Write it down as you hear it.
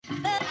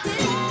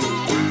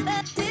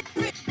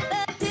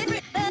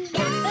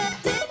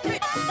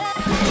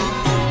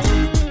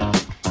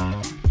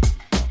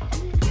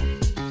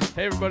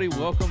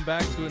everybody. Welcome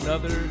back to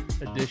another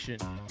edition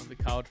of the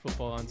College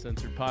Football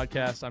Uncensored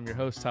podcast. I'm your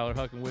host, Tyler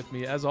Huck, and with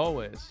me, as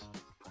always,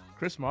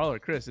 Chris Marler.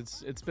 Chris,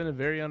 it's been a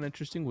very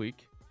uninteresting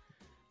week.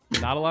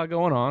 Not a lot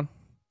going on.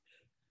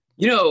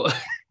 You know,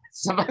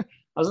 I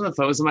was on the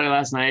phone with somebody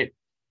last night,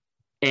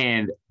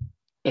 and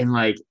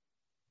like,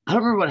 I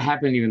don't remember what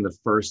happened even the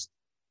first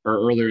or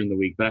earlier in the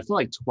week, but I feel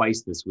like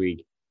twice this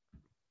week,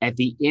 at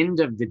the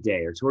end of the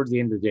day or towards the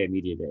end of the day,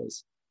 media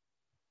days,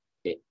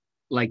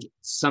 like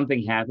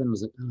something happened. I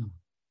was like, oh,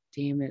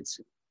 damn it.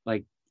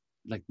 Like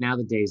now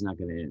the day's not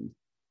going to end.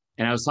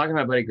 And I was talking to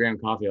my buddy Graham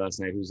Coffey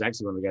last night, who's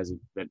actually one of the guys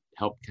that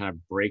helped kind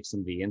of break some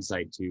of the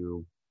insight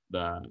to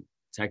the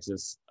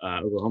Texas,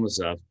 Oklahoma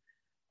stuff.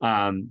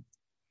 And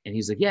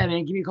he's like, yeah,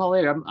 man, give me a call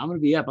later. I'm going to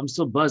be up. I'm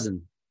still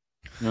buzzing.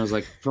 And I was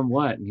like, from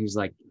what? And he was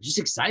like, just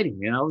exciting,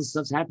 man. All this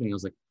stuff's happening. I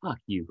was like, fuck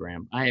you,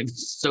 Graham. I am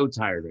so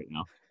tired right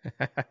now.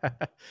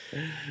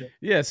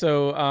 Yeah.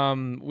 So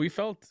we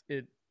felt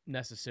it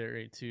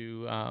necessary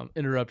to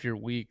interrupt your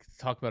week to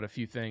talk about a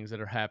few things that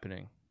are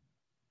happening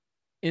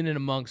in and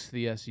amongst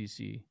the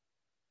SEC.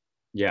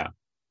 Yeah.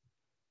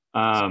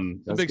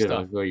 That's big good. stuff. I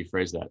like the way you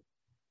phrase that.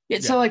 Yeah.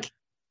 So like,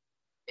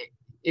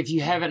 if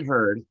you haven't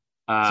heard,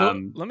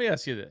 so let me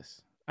ask you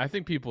this. I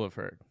think people have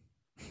heard.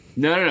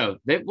 No.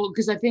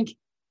 Because I think,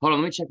 hold on,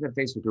 let me check that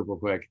Facebook group real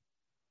quick.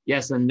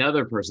 Yes,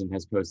 another person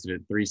has posted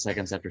it 3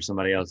 seconds after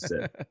somebody else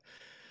did.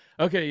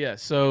 Okay, yeah.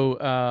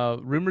 So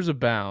rumors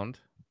abound.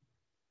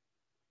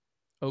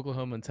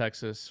 Oklahoma and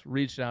Texas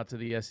reached out to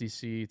the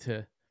SEC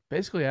to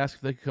basically ask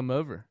if they could come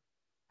over,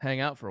 hang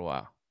out for a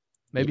while,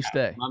 maybe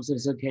stay. Mom said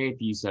it's okay if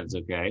you said it's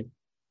okay.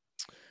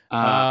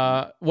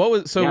 What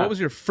was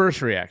your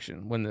first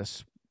reaction when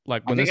this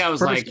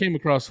first came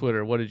across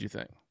Twitter? What did you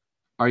think?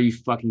 Are you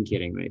fucking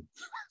kidding me?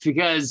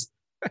 Because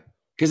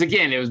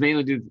again, it was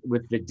mainly due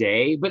with the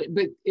day, but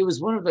it was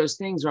one of those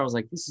things where I was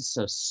like, this is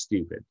so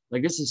stupid.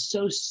 Like, this is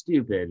so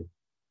stupid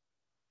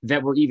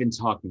that we're even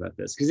talking about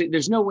this, because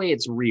there's no way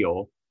it's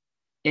real.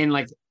 And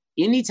like,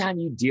 anytime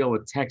you deal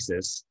with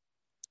Texas,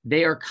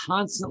 they are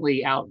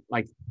constantly out,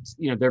 like,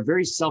 they're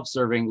very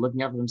self-serving,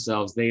 looking out for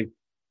themselves. They've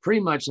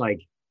pretty much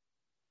like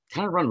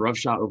kind of run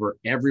roughshod over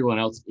everyone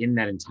else in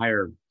that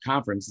entire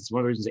conference. It's one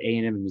of the reasons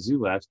A&M and Mizzou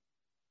left.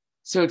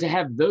 So to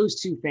have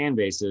those two fan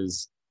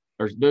bases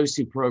or those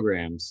two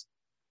programs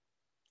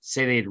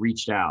say they had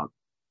reached out,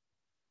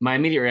 my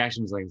immediate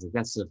reaction was like,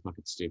 that's so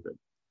fucking stupid.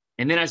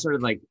 And then I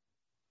started like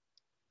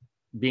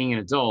being an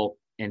adult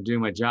and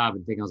doing my job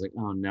and thinking, I was like,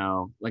 oh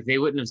no, like they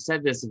wouldn't have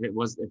said this if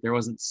there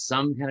wasn't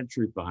some kind of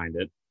truth behind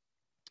it.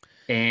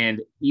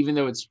 And even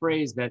though it's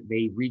phrased that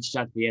they reached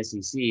out to the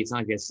SEC, it's not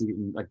like the SEC,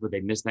 like, would they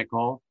miss that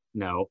call?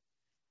 No.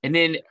 And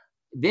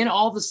then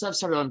all the stuff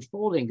started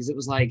unfolding, because it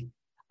was like,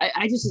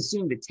 I just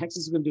assumed that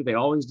Texas was going to do what they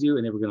always do,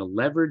 and they were going to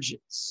leverage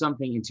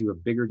something into a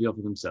bigger deal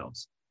for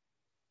themselves.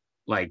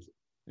 Like,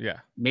 yeah,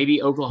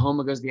 maybe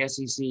Oklahoma goes to the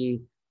SEC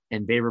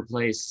and they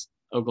replace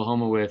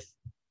Oklahoma with,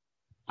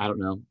 I don't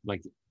know,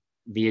 like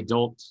the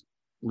adult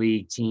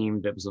league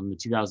team that was on the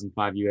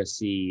 2005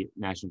 USC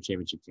national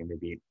championship team they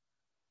beat.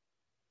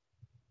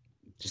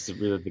 Just to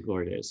relive the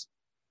glory days.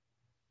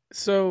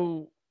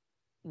 So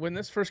when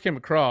this first came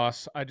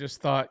across, I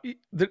just thought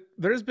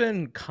there's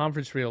been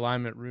conference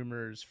realignment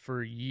rumors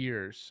for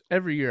years.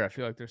 Every year, I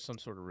feel like there's some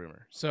sort of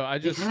rumor. So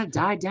it kind of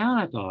died down,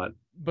 I thought.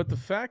 But the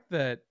fact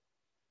that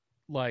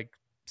like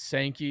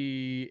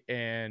Sankey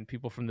and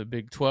people from the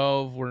Big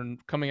 12 were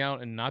coming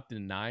out and not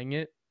denying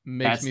it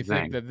makes me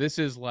think that this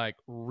is like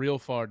real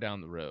far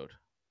down the road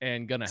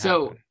and gonna happen.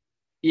 So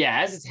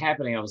yeah, as it's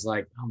happening, I was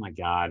like, oh my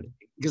God.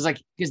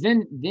 Because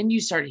then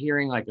you start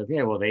hearing like,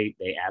 okay, well, they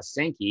asked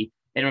Sankey,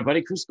 and my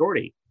buddy Chris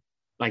Gordy,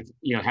 like,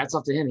 hats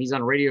off to him. He's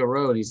on Radio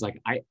Row, and he's like,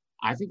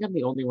 I think I'm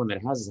the only one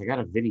that has this. I got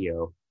a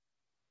video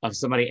of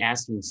somebody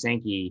asking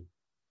Sankey,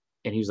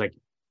 and he was like,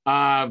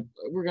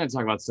 we're going to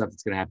talk about stuff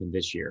that's going to happen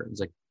this year. It's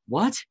like,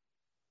 what?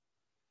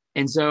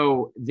 And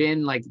so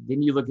then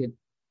you look at,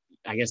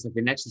 I guess like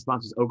the next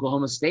response was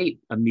Oklahoma State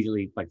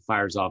immediately like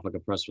fires off like a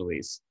press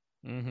release.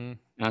 Mm-hmm.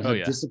 And I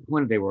was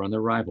disappointed they were on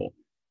their rival.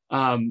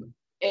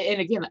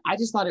 And again, I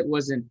just thought it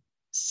wasn't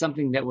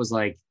something that was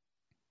like,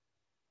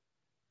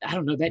 I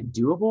don't know, that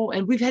doable.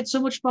 And we've had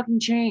so much fucking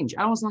change.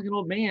 I was like an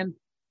old man.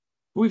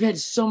 We've had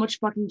so much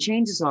fucking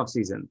change this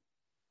offseason.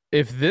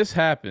 If this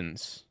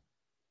happens,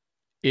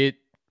 it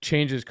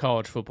changes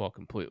college football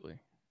completely.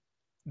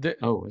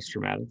 It's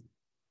dramatic.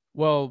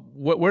 Well,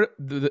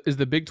 is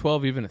the Big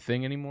 12 even a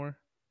thing anymore?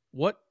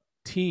 What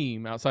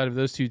team outside of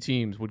those two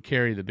teams would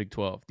carry the Big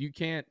 12? You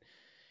can't.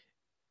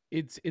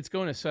 It's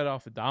going to set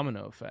off a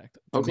domino effect.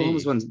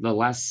 Oklahoma's won the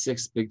last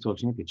 6 Big 12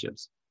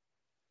 championships.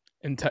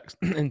 And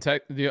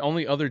the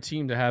only other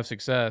team to have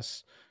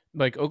success,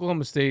 like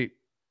Oklahoma State,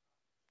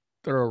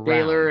 they're around.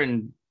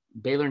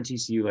 Baylor and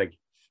TCU, like,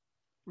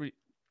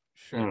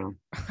 sure. I don't know.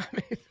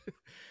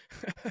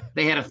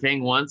 They had a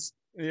thing once.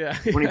 Yeah.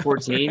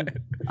 2014.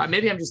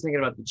 Maybe I'm just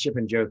thinking about the Chip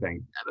and Joe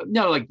thing.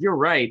 No, like, you're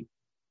right.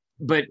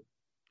 But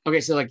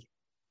okay, so like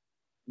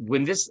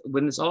when this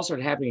all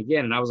started happening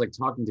again, and I was like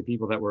talking to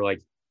people that were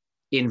like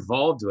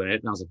involved in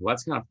it. And I was like, well,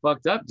 that's kind of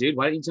fucked up, dude.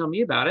 Why didn't you tell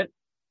me about it?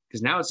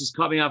 Because now it's just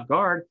caught me off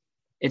guard.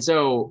 And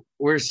so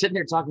we're sitting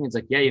there talking. It's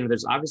like, yeah,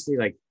 there's obviously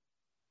like,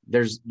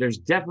 there's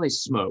definitely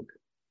smoke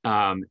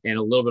and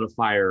a little bit of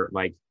fire.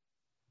 Like,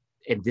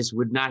 and this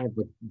would not have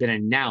been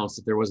announced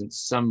if there wasn't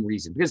some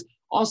reason. Because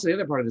also the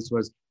other part of this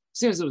was, as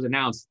soon as it was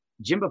announced,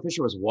 Jimbo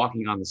Fisher was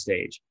walking on the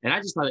stage. And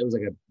I just thought it was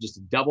like just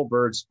a double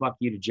birds fuck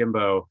you to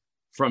Jimbo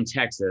from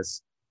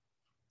Texas.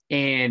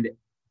 And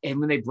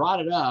when they brought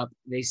it up,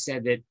 they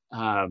said that,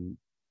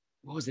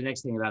 what was the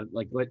next thing about it?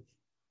 Like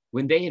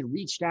when they had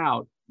reached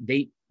out,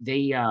 they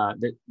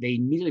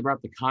immediately brought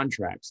up the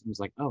contracts. It was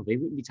like, oh, they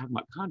wouldn't be talking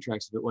about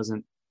contracts if it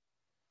wasn't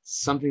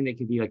something that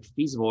could be like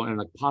feasible and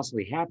like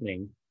possibly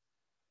happening.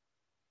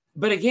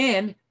 But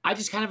again, I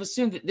just kind of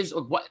assumed that there's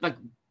what like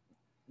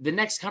the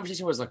next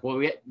conversation was like,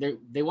 well,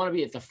 they want to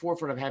be at the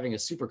forefront of having a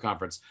super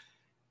conference.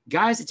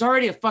 Guys, it's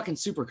already a fucking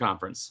super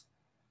conference.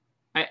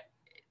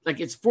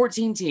 It's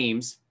 14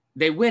 teams.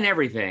 They win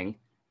everything.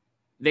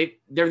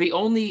 They're the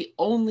only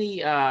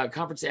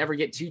conference to ever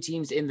get 2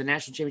 teams in the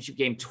national championship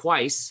game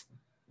twice.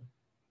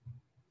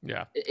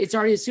 Yeah. It's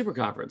already a super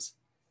conference.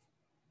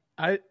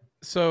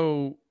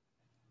 So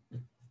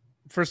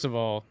first of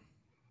all,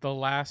 the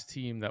last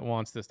team that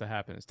wants this to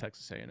happen is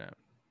Texas A&M.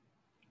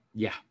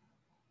 Yeah.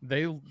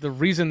 The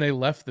reason they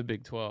left the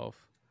Big 12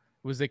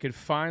 was they could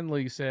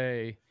finally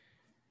say,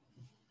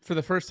 for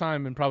the first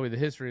time in probably the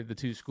history of the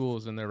two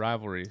schools and their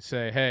rivalry,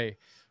 say, hey,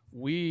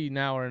 we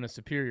now are in a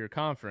superior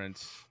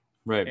conference,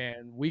 right?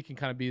 And we can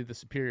kind of be the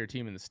superior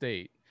team in the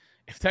state.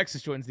 If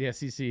Texas joins the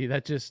SEC,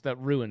 that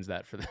ruins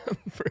that for them.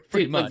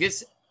 Pretty much. Like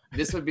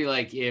this would be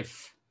like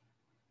if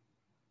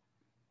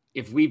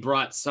we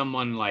brought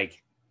someone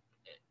like,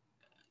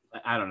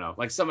 I don't know,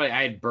 like somebody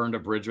I had burned a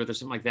bridge with or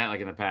something like that,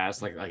 like in the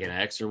past, like an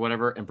ex or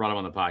whatever, and brought him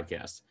on the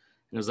podcast.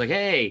 And it was like,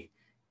 hey,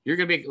 you're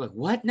going to be like,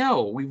 what?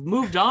 No, we've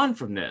moved on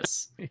from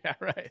this. Yeah,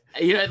 right.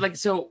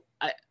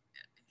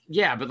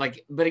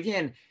 But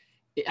again,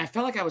 I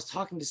felt like I was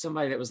talking to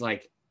somebody that was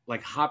like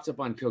hopped up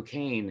on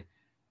cocaine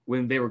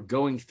when they were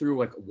going through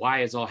like why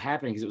it's all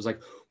happening. Because it was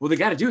like, well, they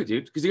got to do it,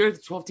 dude, because they go to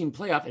the 12-team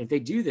playoff. And if they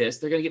do this,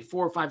 they're going to get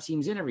 4 or 5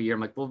 teams in every year.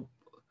 I'm like, well,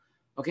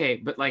 okay,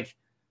 but like,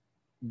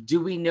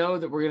 do we know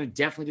that we're going to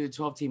definitely do the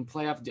 12-team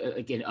playoff?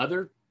 Again,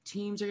 other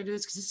teams are going to do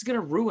this because this is going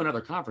to ruin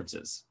other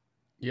conferences.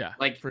 Yeah,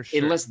 like for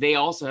sure. Unless they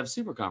also have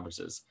super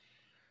conferences.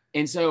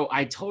 And so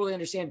I totally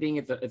understand being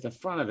at the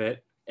front of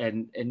it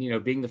and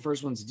being the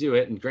first ones to do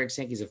it. And Greg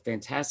Sankey's a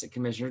fantastic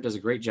commissioner, does a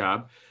great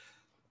job.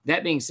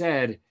 That being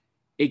said,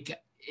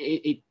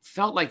 it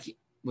felt like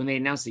when they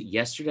announced it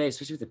yesterday,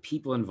 especially with the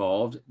people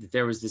involved, that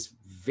there was this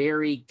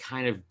very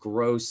kind of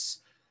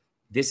gross,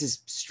 this is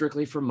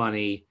strictly for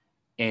money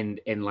and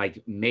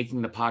like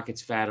making the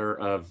pockets fatter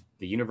of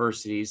the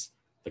universities,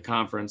 the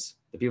conference,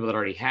 the people that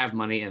already have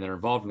money and they're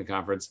involved in the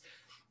conference.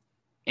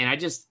 And I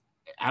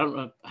don't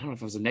know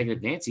if I was a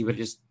negative Nancy, but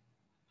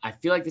I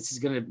feel like this is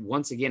going to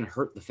once again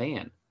hurt the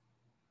fan.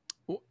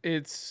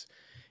 It's,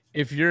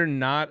 if you're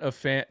not a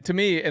fan, to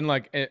me, and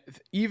like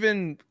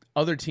even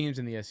other teams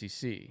in the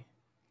SEC,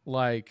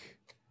 like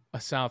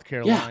a South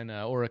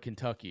Carolina or a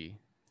Kentucky.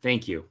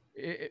 Thank you.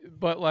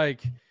 But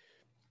like,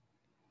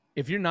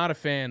 if you're not a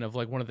fan of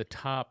like one of the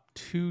top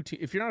 2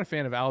 if you're not a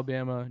fan of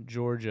Alabama,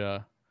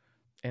 Georgia,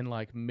 and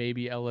like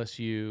maybe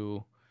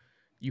LSU,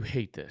 you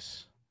hate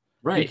this.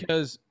 Right.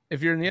 Because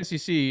if you're in the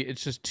SEC,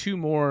 it's just 2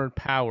 more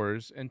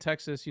powers. And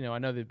Texas, I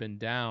know they've been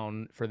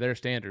down for their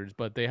standards,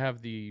 but they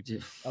have the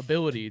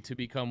ability to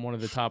become one of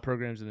the top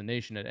programs in the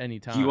nation at any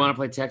time. Do you want to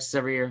play Texas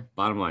every year?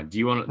 Bottom line. Do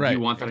you want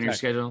that on your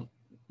schedule?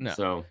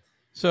 No.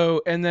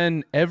 So, and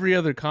then every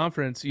other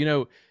conference,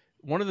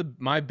 one of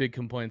my big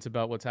complaints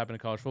about what's happened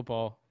to college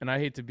football, and I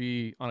hate to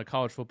be on a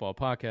college football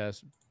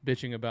podcast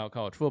bitching about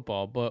college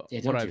football, but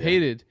what I've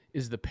hated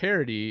is the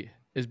parity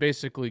is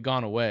basically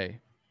gone away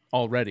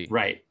already.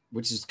 Right.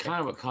 Which is kind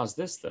of what caused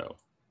this, though.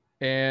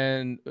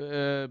 And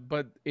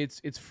but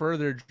it's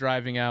further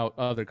driving out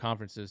other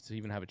conferences to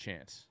even have a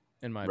chance,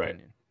 in my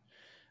opinion,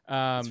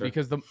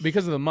 because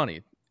of the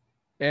money.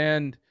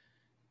 And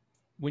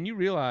when you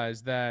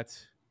realize that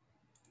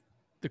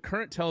the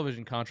current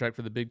television contract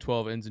for the Big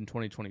 12 ends in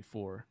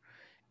 2024,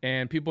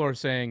 and people are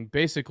saying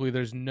basically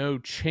there's no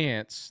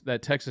chance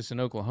that Texas and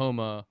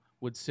Oklahoma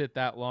would sit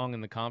that long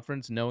in the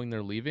conference knowing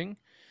they're leaving.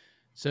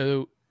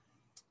 So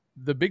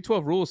the Big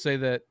 12 rules say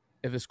that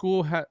if a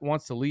school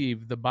wants to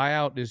leave, the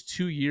buyout is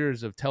 2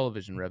 years of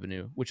television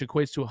revenue, which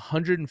equates to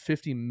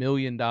 $150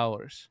 million.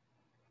 Oh,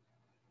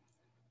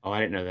 I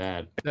didn't know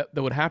that.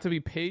 That would have to be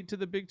paid to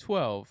the Big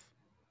 12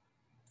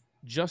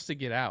 just to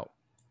get out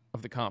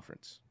of the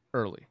conference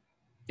early.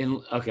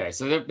 Okay,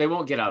 so they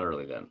won't get out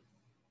early then.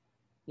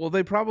 Well,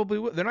 they probably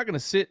will. They're not going to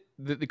sit.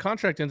 The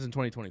contract ends in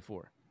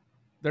 2024.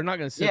 They're not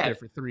going to sit there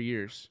for 3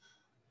 years.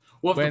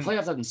 Well, if the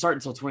playoffs doesn't start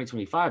until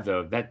 2025,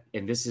 though,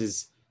 and this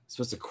is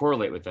supposed to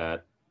correlate with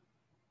that,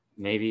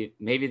 maybe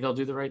they'll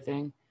do the right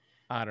thing.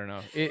 I don't know.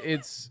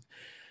 It's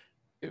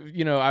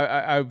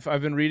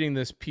I've been reading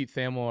this Pete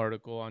Thamel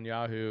article on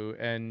Yahoo,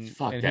 and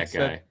Fuck he that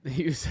guy.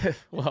 said,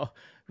 well,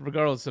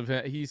 regardless of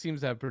him, he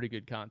seems to have pretty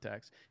good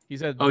contacts. He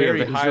said Oh yeah,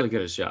 he's really good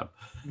at his job.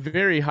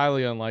 Very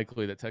highly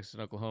unlikely that Texas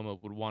and Oklahoma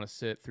would want to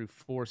sit through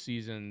 4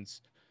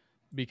 seasons,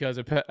 because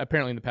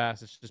apparently in the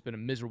past it's just been a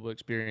miserable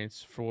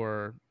experience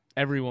for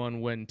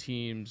everyone when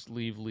teams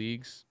leave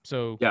leagues.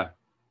 So yeah,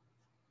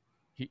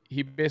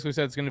 he basically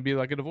said it's going to be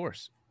like a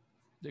divorce.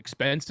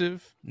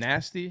 Expensive,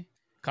 nasty,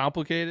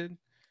 complicated.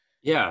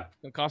 Yeah.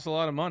 It costs a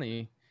lot of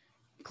money.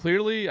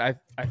 Clearly, I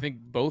think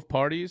both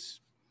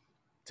parties,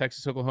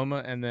 Texas,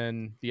 Oklahoma, and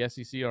then the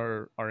SEC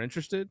are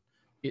interested.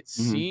 It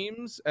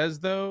seems as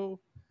though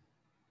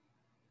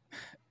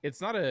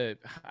it's not a.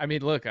 I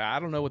mean, look, I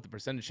don't know what the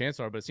percentage chance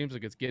are, but it seems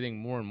like it's getting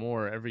more and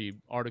more every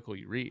article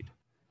you read.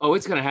 Oh,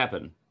 it's going to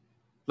happen.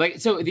 Like,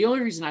 so the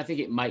only reason I think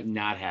it might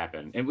not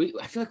happen, and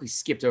I feel like we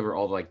skipped over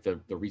all like the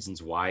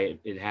reasons why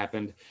it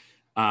happened.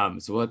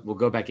 So we'll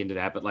go back into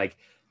that. But like,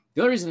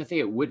 the only reason I think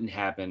it wouldn't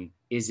happen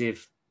is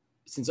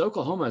since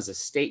Oklahoma is a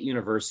state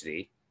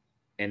university,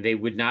 and they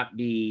would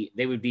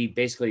be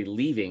basically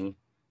leaving,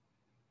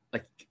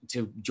 like,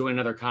 to join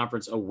another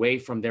conference away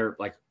from their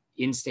like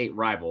in-state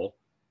rival.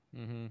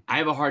 I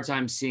have a hard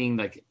time seeing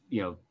like,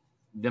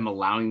 them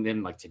allowing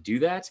them like to do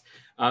that.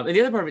 And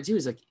the other part of it too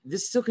is like,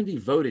 this still can be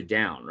voted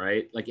down,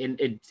 right? Like,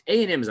 A&M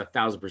is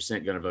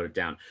 1,000% going to vote it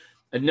down.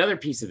 Another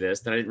piece of this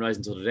that I didn't realize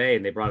until today,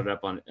 and they brought it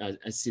up on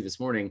SEC this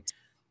morning,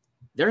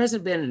 there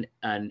hasn't been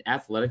an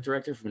athletic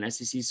director from an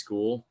SEC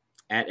school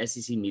at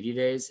SEC Media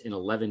Days in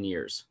 11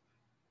 years.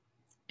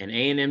 And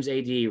A&M's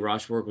AD,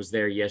 Ross Work, was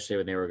there yesterday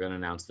when they were going to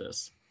announce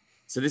this.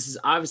 So this is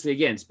obviously,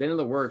 again, it's been in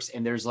the works,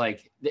 and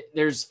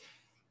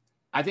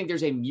I think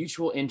there's a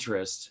mutual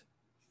interest.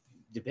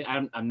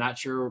 I'm not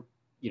sure,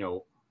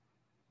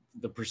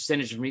 the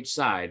percentage from each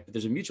side, but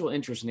there's a mutual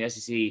interest in the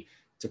SEC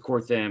to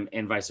court them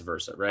and vice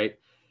versa, right?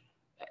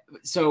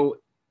 So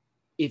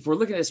if we're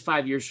looking at this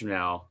 5 years from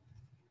now,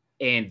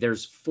 and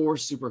there's 4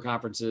 super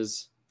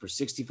conferences for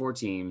 64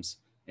 teams,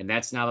 and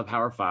that's now the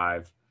Power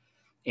 5,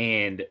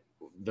 and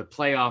the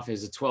playoff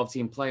is a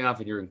 12-team playoff,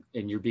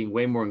 and you're being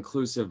way more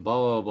inclusive,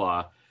 blah, blah,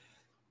 blah.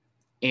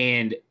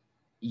 And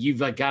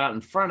you've like got out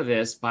in front of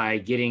this by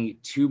getting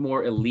 2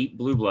 more elite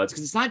blue bloods.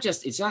 Cause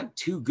it's not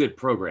 2 good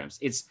programs.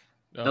 It's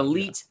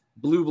elite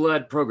blue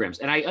blood programs.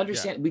 And I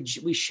understand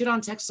we shit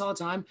on Texas all the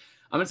time.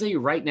 I'm going to tell you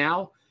right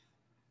now,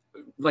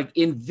 like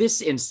in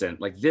this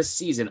instant, like this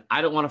season,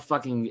 I don't want to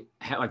fucking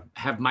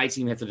have my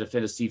team have to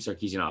defend a Steve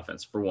Sarkisian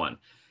offense for one.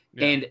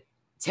 Yeah. And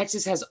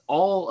Texas has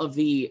all of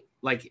the,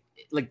 like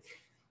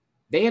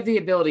they have the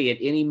ability at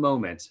any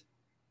moment,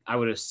 I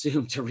would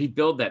assume, to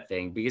rebuild that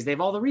thing because they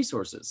have all the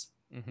resources.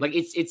 Like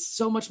it's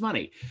so much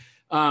money.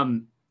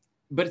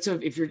 But so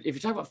if you're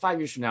talking about 5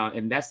 years from now,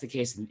 and that's the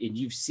case, and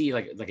you see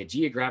like a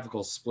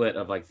geographical split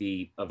of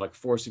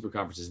 4 super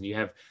conferences, and you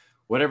have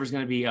whatever's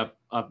going to be up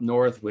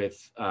north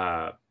with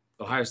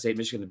Ohio State,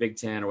 Michigan, the Big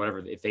Ten, or whatever,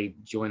 if they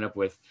join up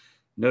with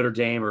Notre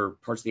Dame or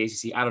parts of the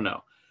ACC, I don't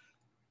know.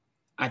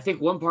 I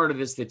think one part of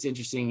this that's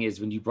interesting is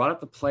when you brought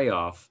up the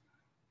playoff,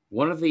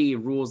 one of the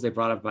rules they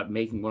brought up about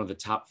making one of the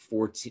top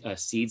 4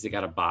 seeds that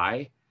got a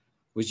bye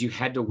was you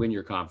had to win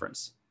your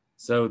conference.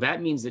 So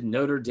that means that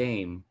Notre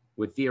Dame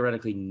would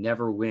theoretically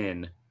never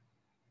win.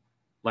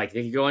 Like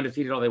they could go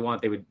undefeated all they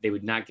want. They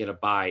would not get a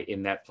bye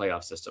in that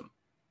playoff system.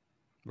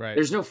 Right.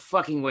 There's no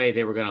fucking way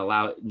they were going to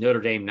allow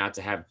Notre Dame not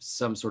to have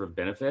some sort of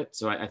benefit.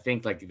 So I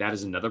think like that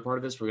is another part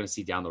of this we're going to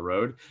see down the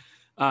road.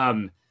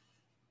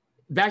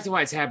 Back to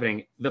why it's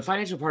happening. The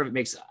financial part of it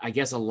makes, I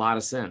guess, a lot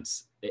of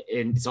sense.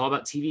 And it's all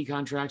about TV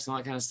contracts and all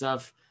that kind of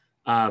stuff.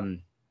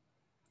 And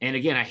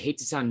again, I hate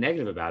to sound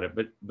negative about it,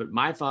 but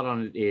my thought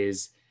on it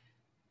is,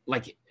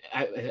 like,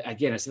 I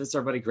said this to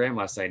our buddy Graham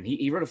last night, and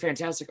he wrote a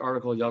fantastic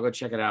article. Y'all go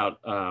check it out.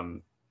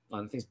 On I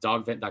think it's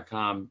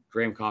dogvent.com.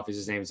 Graham Coffey's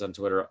his name is on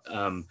Twitter.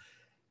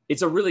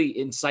 It's a really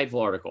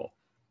insightful article.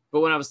 But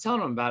when I was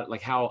telling him about it,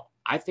 like how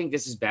I think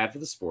this is bad for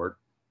the sport,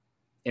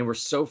 and we're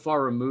so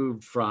far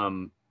removed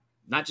from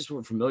not just what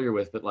we're familiar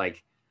with, but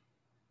like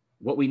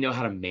what we know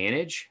how to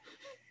manage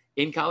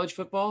in college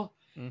football,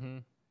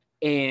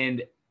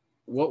 and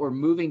what we're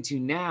moving to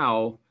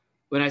now.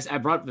 When I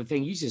brought up the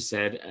thing you just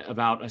said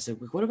about, I said,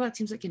 what about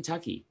teams like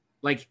Kentucky?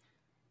 Like,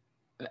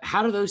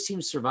 how do those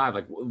teams survive?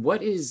 Like,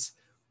 what is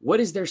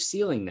their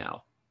ceiling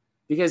now?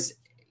 Because,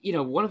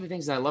 one of the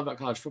things that I love about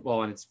college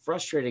football, and it's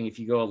frustrating if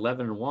you go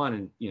 11-1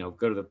 and,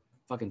 go to the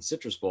fucking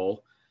Citrus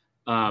Bowl.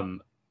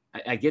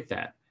 I get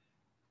that.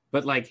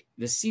 But like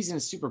the season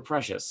is super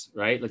precious,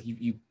 right? Like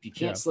you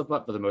can't slip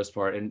up for the most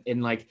part.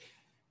 And like,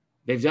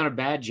 they've done a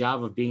bad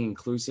job of being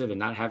inclusive and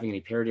not having any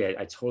parity.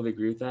 I totally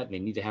agree with that. And they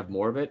need to have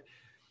more of it.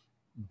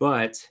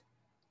 But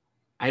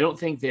I don't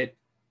think that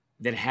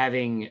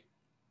having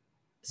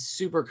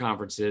super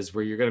conferences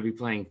where you're going to be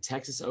playing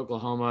Texas,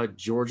 Oklahoma,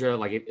 Georgia,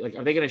 like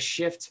are they going to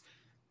shift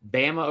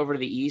Bama over to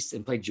the East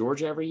and play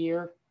Georgia every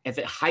year at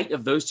the height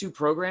of those 2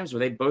 programs where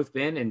they've both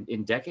been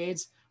in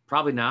decades?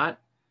 Probably not.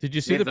 Did you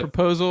see the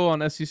proposal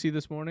on SEC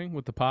this morning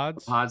with the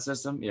pods? The pod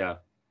system? Yeah.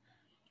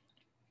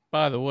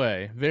 By the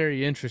way,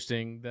 very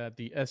interesting that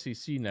the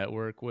SEC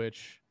network,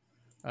 which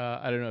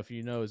I don't know if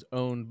you know is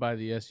owned by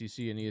the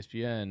SEC and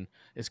ESPN,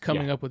 is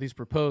coming up with these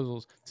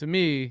proposals. To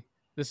me,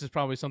 this is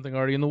probably something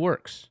already in the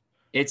works.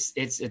 It's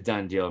a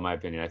done deal in my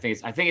opinion. I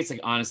think it's like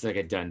honestly like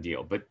a done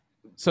deal. But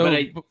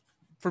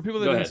for people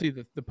that didn't see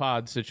the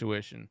pod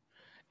situation,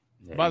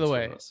 by the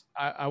way,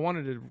 I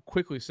wanted to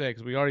quickly say,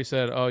 because we already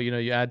said, oh,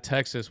 you add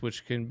Texas,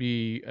 which can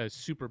be a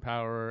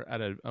superpower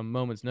at a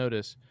moment's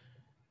notice.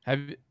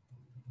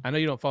 I know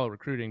you don't follow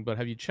recruiting, but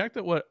have you checked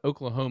out what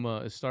Oklahoma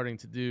is starting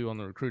to do on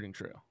the recruiting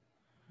trail?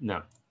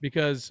 No.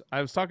 Because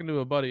I was talking to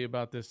a buddy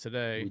about this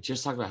today. We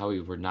just talked about how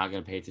we were not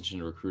going to pay attention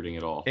to recruiting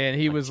at all. And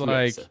he was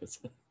like,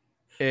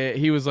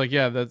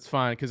 yeah, that's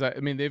fine. Because, I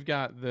mean, they've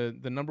got the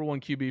number one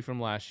QB from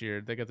last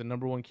year. They got the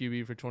number one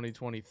QB for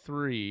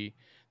 2023.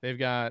 They've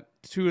got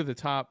 2 of the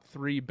top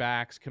 3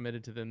 backs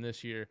committed to them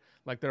this year.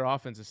 Like, their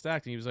offense is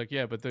stacked. And he was like,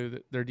 yeah, but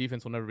their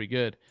defense will never be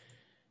good.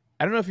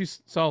 I don't know if you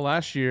saw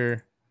last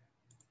year,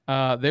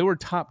 they were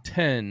top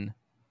 10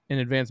 in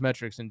advanced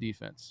metrics in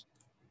defense.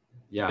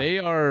 Yeah, they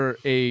are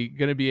going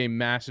to be a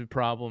massive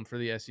problem for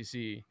the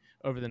SEC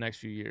over the next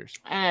few years.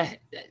 I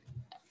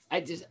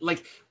just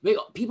like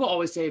people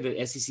always say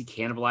that SEC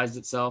cannibalized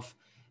itself,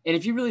 and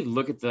if you really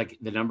look at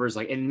the numbers,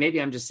 and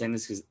maybe I'm just saying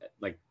this because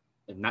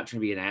I'm not trying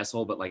to be an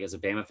asshole, but as a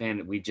Bama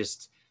fan, we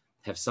just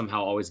have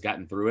somehow always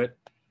gotten through it.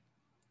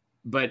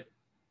 But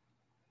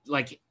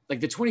like the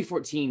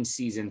 2014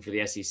 season for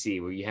the SEC,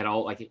 where you had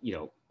all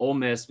Ole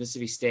Miss,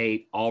 Mississippi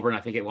State, Auburn.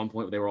 I think at one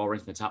point they were all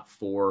ranked in the top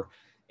 4.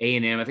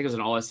 A&M, I think it was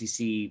an all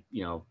SEC,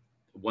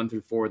 1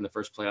 through 4 in the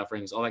first playoff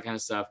rankings, all that kind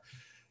of stuff.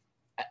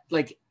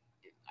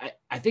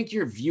 I think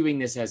you're viewing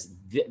this as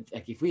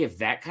if we have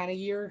that kind of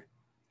year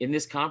in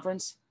this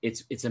conference,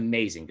 it's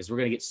amazing because we're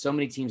going to get so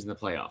many teams in the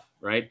playoff,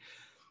 right?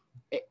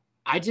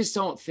 I just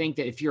don't think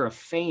that if you're a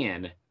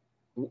fan,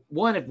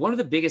 one of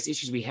the biggest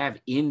issues we have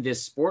in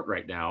this sport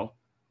right now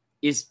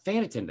is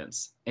fan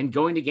attendance and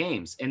going to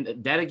games. And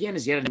that, again,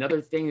 is yet another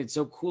thing that's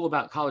so cool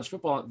about college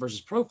football versus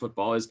pro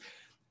football is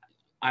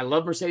I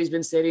love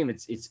Mercedes-Benz Stadium.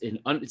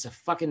 It's a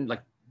fucking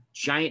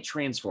giant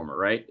transformer,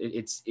 right?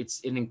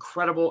 It's an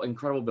incredible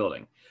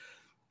building.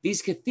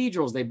 These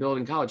cathedrals they build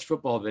in college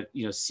football that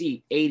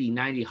seat 80,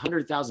 90,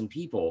 100,000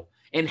 people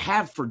and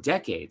have for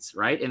decades,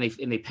 right? And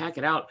they pack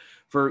it out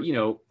for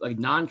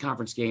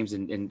non-conference games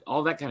and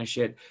all that kind of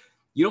shit.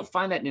 You don't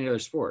find that in any other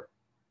sport.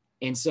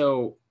 And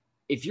so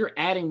if you're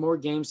adding more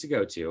games to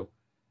go to,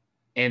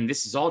 and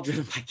this is all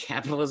driven by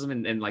capitalism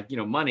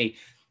and money,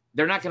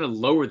 they're not going to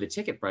lower the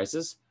ticket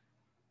prices.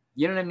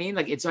 You know what I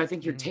mean? So I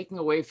think you're taking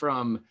away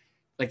from,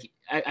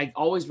 I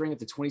always bring up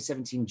the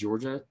 2017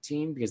 Georgia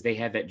team because they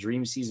had that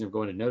dream season of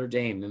going to Notre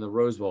Dame, and then the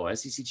Rose Bowl,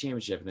 SEC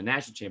championship, and the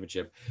national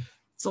championship.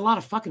 It's a lot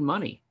of fucking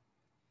money.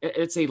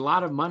 It's a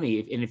lot of money.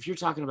 And if you're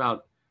talking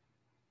about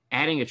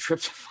adding a trip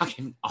to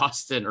fucking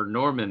Austin or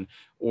Norman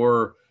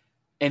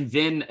and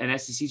then an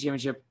SEC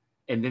championship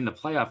and then the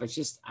playoff, it's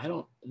just, I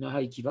don't know how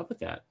you keep up with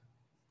that.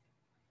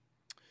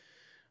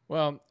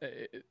 Well,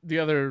 the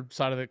other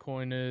side of the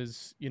coin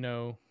is,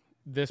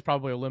 this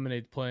probably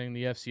eliminates playing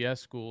the FCS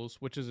schools,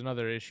 which is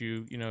another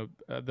issue.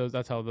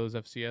 That's how those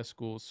FCS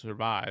schools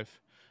survive.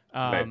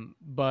 Right.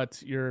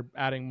 But you're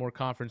adding more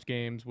conference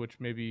games, which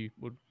maybe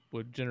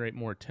would generate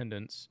more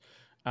attendance.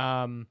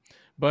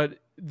 But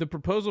the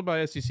proposal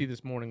by SEC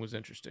this morning was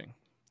interesting.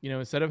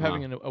 Instead of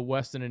having a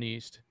West and an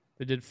East,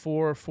 they did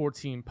 4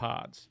 14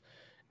 pods.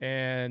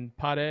 And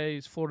pod A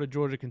is Florida,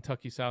 Georgia,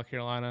 Kentucky, South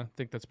Carolina. I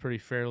think that's pretty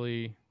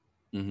fairly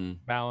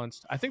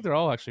balanced. I think they're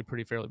all actually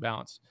pretty fairly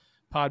balanced.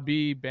 Pod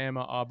B,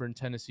 Bama, Auburn,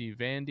 Tennessee,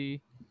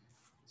 Vandy.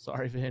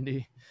 Sorry,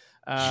 Vandy.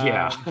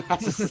 Yeah,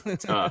 that's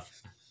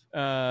tough.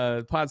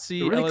 Pod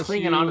C, they're really LSU.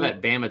 Clinging on to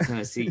that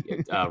Bama-Tennessee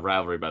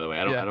rivalry, by the way.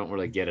 I don't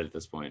really get it at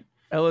this point.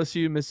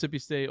 LSU, Mississippi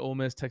State, Ole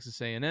Miss,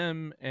 Texas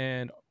A&M,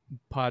 and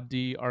Pod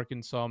D,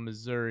 Arkansas,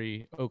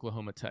 Missouri,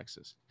 Oklahoma,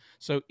 Texas.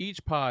 So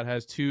each pod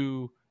has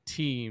 2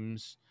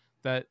 teams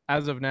that,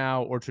 as of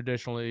now or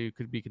traditionally,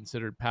 could be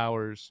considered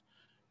powers,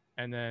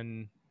 and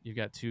then you've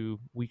got 2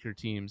 weaker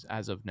teams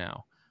as of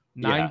now.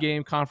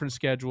 9-game conference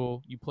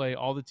schedule. You play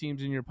all the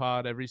teams in your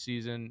pod every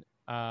season,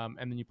 and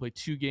then you play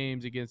 2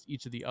 games against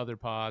each of the other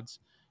pods,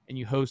 and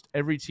you host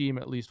every team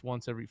at least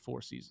once every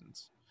 4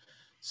 seasons.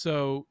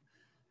 So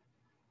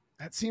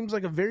that seems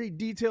like a very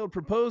detailed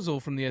proposal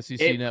from the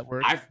SEC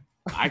network.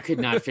 I could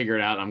not figure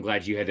it out. I'm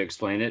glad you had to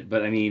explain it,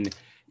 but I mean,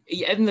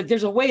 and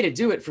there's a way to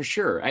do it for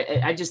sure.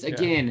 I just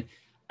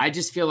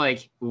feel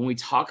like when we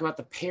talk about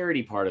the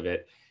parity part of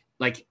it,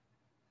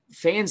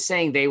 fans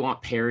saying they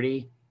want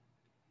parity,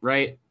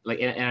 right?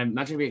 And I'm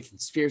not trying to be a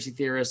conspiracy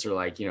theorist or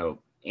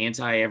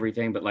anti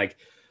everything, but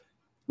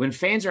when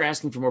fans are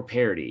asking for more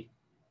parity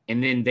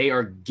and then they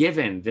are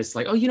given this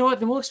oh, you know what,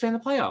 then we'll expand the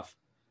playoff.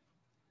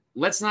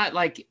 Let's not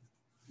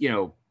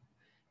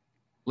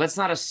let's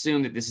not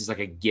assume that this is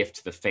a gift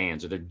to the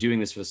fans or they're doing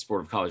this for the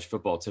sport of college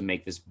football to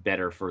make this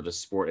better for the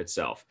sport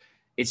itself.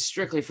 It's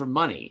strictly for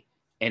money.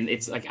 And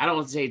it's I don't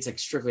want to say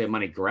it's strictly a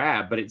money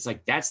grab, but it's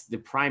that's the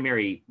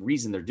primary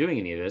reason they're doing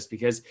any of this,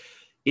 because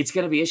it's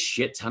going to be a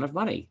shit ton of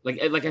money. Like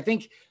I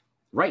think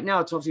right now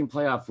a 12-team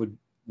playoff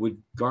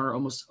would garner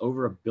almost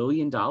over $1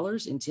 billion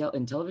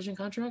in television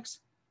contracts.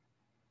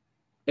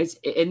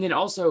 And then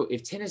also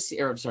if Texas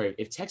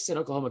and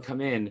Oklahoma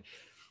come in,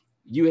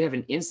 you would have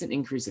an instant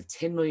increase of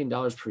 $10 million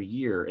per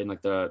year in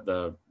like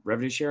the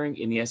revenue sharing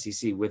in the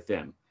SEC with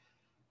them.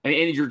 I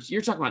mean, and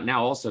you're talking about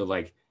now also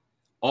like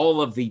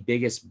all of the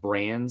biggest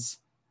brands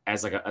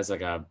as like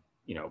a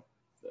you know,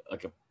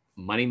 like a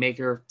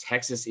moneymaker.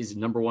 Texas is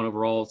number 1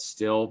 overall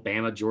still.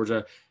 Bama,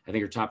 Georgia, I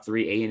think are top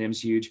 3.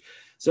 A&M's huge.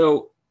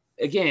 So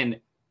again,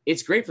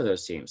 it's great for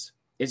those teams.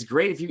 It's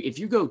great if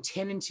you go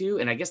 10-2,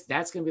 and I guess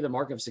that's going to be the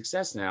mark of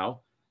success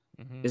now,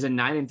 is a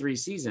 9-3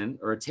 season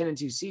or a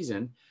 10-2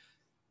 season,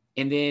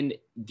 and then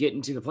get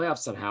into the playoffs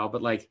somehow.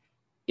 But like,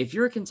 if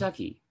you're a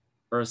Kentucky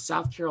or a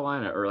South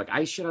Carolina, or like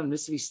I shit on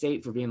Mississippi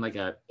State for being like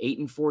a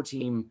 8-4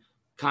 team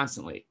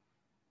constantly,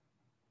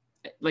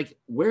 like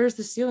where's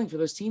the ceiling for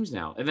those teams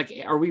now? And like,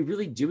 are we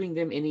really doing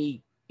them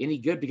any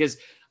good? Because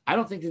I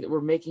don't think that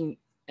we're making.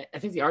 I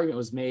think the argument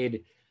was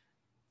made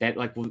that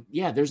like, well,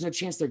 yeah, there's no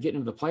chance they're getting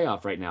into the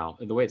playoff right now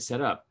in the way it's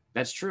set up.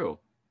 That's true.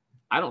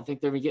 I don't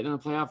think they're going to get in the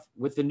playoff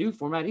with the new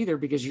format either,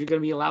 because you're going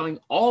to be allowing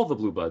all the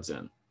blue bloods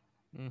in.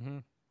 Mm-hmm.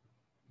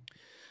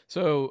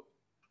 So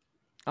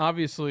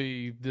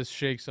obviously this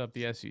shakes up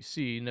the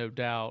SEC, no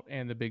doubt,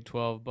 and the Big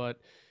 12, but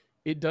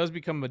it does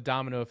become a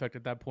domino effect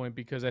at that point,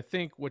 because I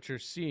think what you're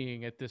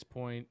seeing at this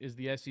point is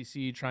the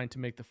SEC trying to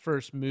make the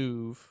first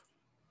move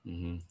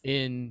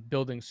in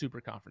building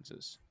super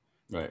conferences.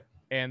 Right.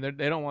 And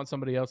they don't want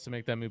somebody else to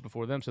make that move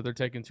before them. So they're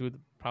taking 2 of the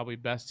probably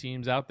best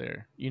teams out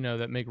there, you know,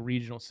 that make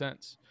regional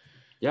sense.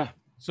 Yeah.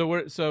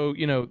 So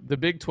you know, the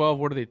Big 12,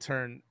 where do they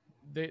turn?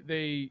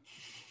 They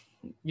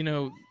you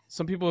know,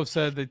 some people have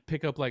said they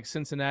pick up like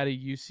Cincinnati,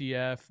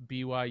 UCF,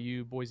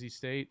 BYU, Boise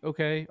State.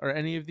 Okay. Are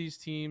any of these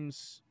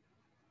teams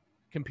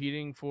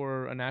competing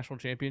for a national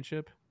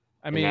championship?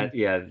 I mean,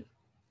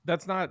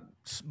 that's not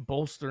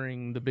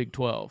bolstering the Big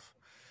 12.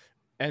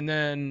 And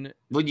then,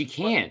 well, you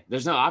can't.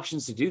 There's no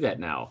options to do that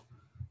now.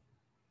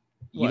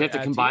 You'd have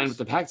to combine with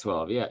the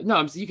Pac-12. Yeah.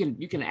 No,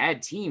 you can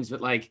add teams, but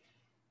like,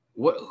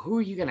 who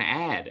are you going to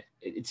add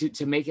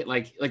to make it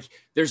like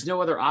there's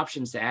no other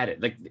options to add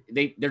it. Like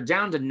they're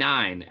down to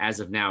 9 as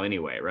of now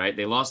anyway, right?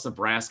 They lost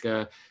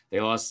Nebraska. They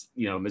lost,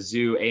 you know,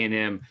 Mizzou,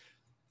 A&M.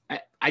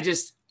 I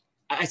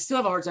still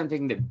have a hard time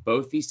thinking that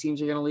both these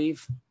teams are going to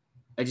leave.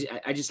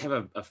 I just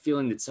have a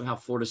feeling that somehow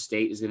Florida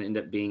State is going to end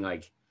up being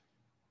like,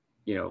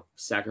 you know,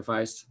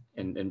 sacrificed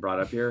and brought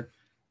up here.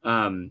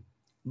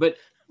 But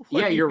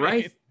yeah, you're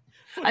right.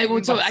 I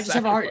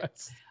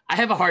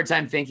have a hard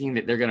time thinking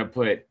that they're going to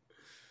put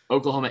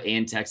Oklahoma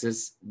and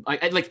Texas. I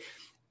think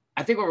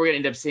what we're going to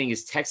end up seeing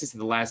is Texas at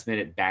the last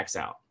minute backs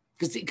out,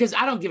 because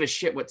I don't give a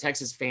shit what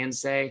Texas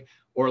fans say,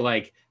 or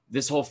like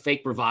this whole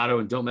fake bravado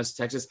and don't mess with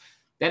Texas.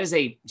 That is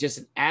just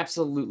an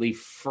absolutely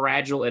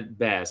fragile at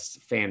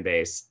best fan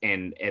base,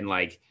 and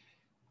like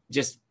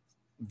just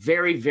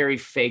very, very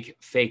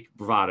fake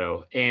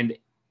bravado. And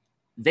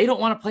they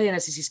don't want to play an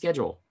SEC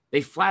schedule.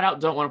 They flat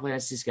out don't want to play an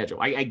SEC schedule.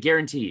 I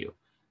guarantee you.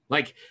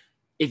 Like,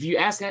 if you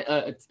ask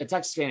a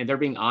Texas fan if they're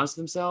being honest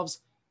with themselves,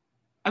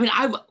 I mean,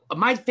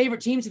 my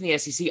favorite teams in the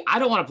SEC, I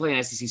don't want to play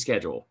an SEC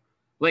schedule.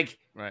 Like,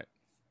 right.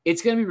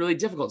 It's going to be really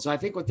difficult. So I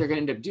think what they're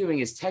going to end up doing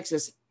is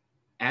Texas,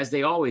 as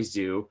they always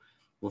do,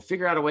 will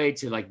figure out a way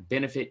to like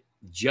benefit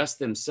just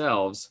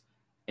themselves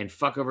and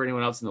fuck over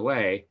anyone else in the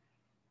way.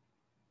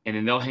 And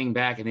then they'll hang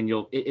back, and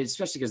then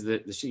especially because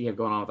the shit you have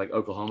going on with like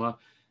Oklahoma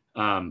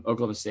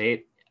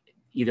State,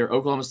 either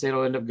Oklahoma State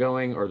will end up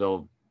going, or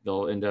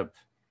they'll end up,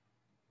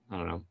 I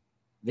don't know.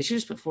 They should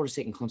just put Florida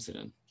State and Clemson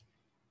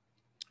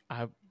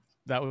in.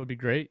 That would be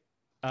great.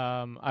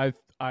 I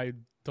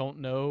don't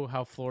know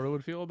how Florida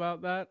would feel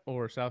about that,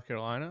 or South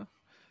Carolina.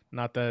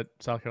 Not that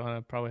South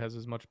Carolina probably has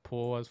as much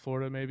pull as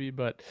Florida, maybe,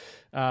 but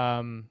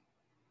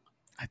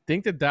I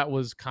think that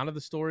was kind of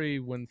the story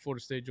when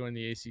Florida State joined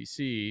the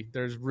ACC.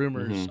 There's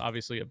rumors,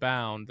 obviously,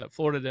 abound that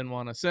Florida didn't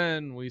want to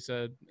send. We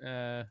said,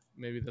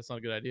 maybe that's not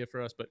a good idea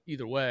for us. But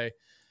either way,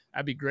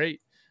 that'd be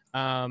great.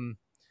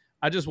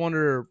 I just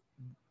wonder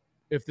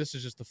if this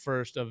is just the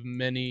first of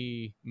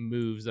many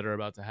moves that are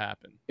about to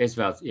happen. It's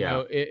about, yeah. You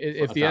know,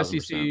 if the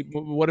 1,000%. SEC,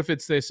 what if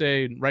they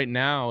say right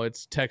now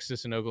it's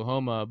Texas and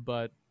Oklahoma,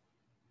 but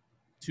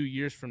 2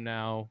 years from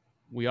now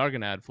we are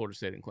going to add Florida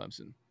State and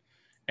Clemson,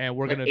 and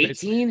we're going to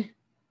 18.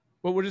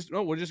 Well, we're just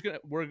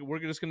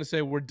gonna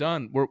say we're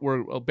done.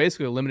 We're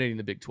basically eliminating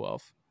the Big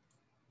 12.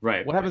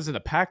 Right. What happens to the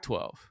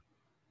Pac-12?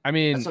 I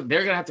mean, so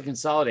they're gonna have to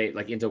consolidate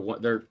like into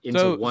one. They're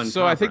into one.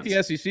 So conference. I think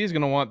the SEC is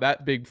gonna want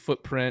that big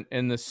footprint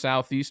in the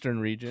southeastern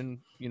region.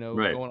 You know,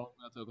 right. Going all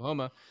the way out to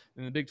Oklahoma,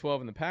 and the Big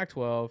 12 and the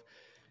Pac-12,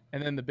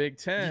 and then the Big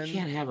 10. You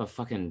can't have a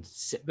fucking.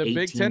 The 18,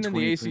 Big 10 and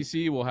the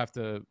ACC will have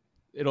to.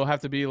 It'll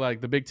have to be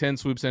like the Big 10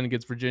 swoops in and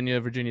gets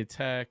Virginia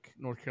Tech,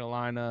 North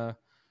Carolina,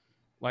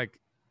 like.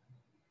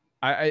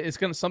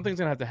 Something's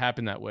gonna have to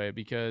happen that way,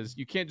 because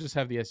you can't just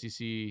have the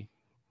SEC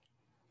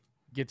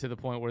get to the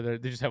point where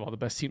they just have all the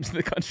best teams in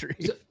the country.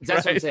 So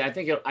that's what I'm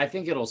saying. I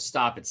think it'll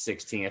stop at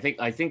 16.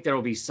 I think there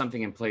will be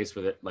something in place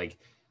with it, like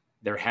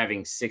they're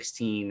having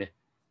 16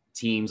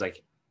 teams,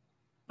 like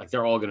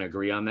they're all going to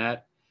agree on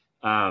that.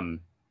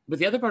 But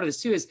the other part of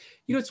this too is,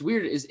 what's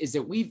weird is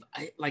that we've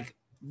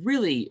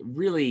really,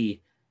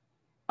 really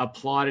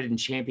applauded and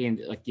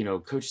championed,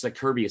 coaches like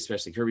Kirby,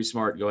 especially Kirby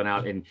Smart, going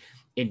out and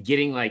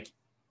getting like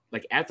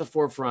at the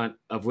forefront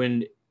of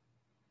when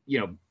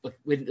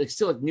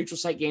still neutral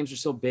site games are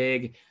so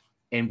big,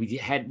 and we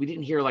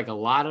didn't hear like a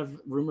lot of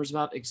rumors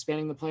about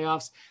expanding the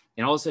playoffs,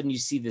 and all of a sudden you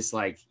see this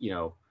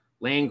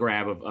land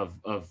grab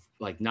of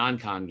like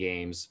non-con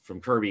games from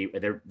Kirby.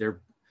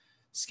 They're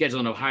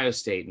scheduling Ohio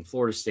State and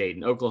Florida State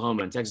and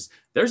Oklahoma and Texas.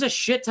 There's a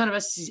shit ton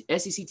of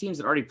SEC teams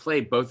that already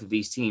play both of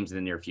these teams in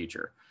the near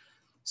future.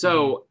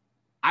 So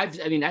I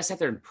sat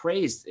there and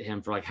praised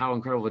him for like how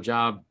incredible a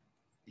job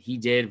he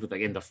did with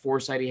the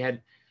foresight he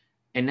had.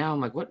 And now I'm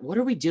like, what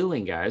are we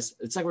doing, guys?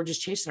 It's like we're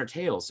just chasing our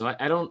tails. So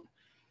I don't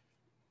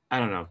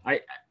know.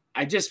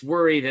 I just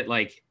worry that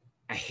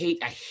I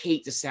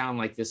hate to sound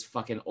like this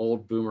fucking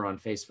old boomer on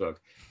Facebook.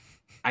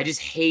 I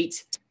just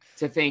hate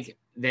to think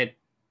that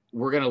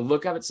we're going to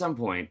look up at some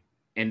point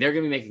and they're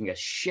going to be making a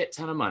shit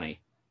ton of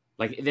money.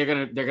 Like they're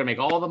going to make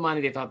all the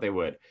money they thought they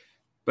would.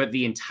 But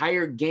the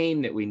entire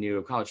game that we knew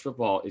of college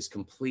football is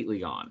completely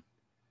gone.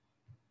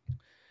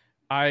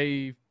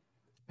 I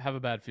have a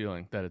bad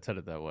feeling that it's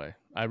headed that way.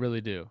 I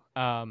really do.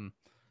 I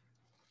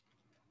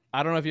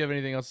don't know if you have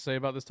anything else to say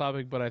about this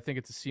topic, but I think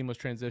it's a seamless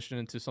transition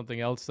into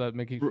something else that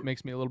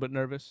makes me a little bit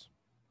nervous.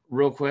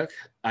 Real quick,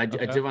 I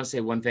did want to say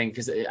one thing,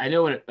 because I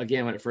know when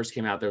it first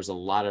came out, there was a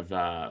lot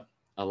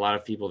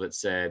of people that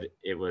said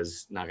it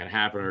was not going to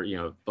happen, or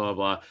blah blah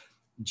blah.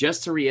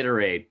 Just to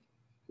reiterate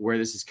where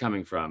this is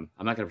coming from,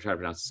 I'm not going to try to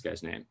pronounce this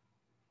guy's name.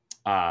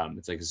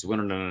 It's like this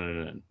winner,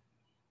 no,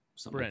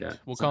 something Brent. like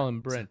that. We'll call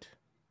him Brent.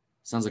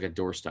 Sounds like a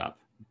doorstop.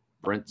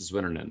 Brent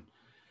Zwinnerman.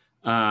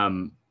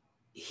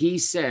 He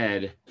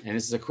said, and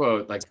this is a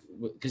quote,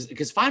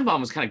 because Feinbaum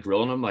was kind of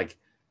grilling him,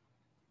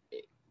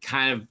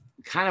 kind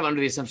of under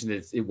the assumption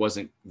that it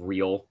wasn't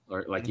real,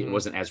 or it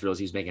wasn't as real as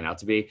he was making it out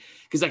to be.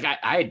 Because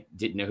I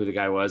didn't know who the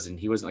guy was, and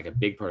he wasn't a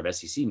big part of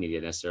SEC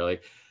media necessarily.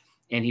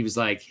 And he was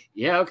like,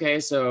 yeah, okay,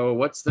 so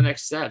what's the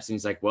next steps? And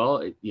he's like, well,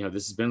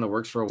 this has been in the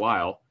works for a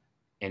while,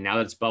 and now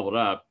that it's bubbled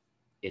up,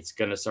 it's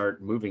going to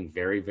start moving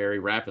very, very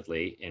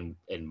rapidly.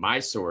 And my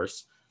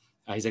source,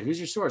 he's like, who's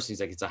your source? And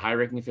he's like, it's a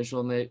high-ranking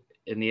official in the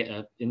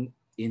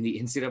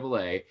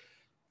NCAA,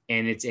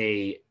 and it's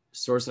a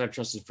source that I've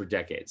trusted for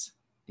decades.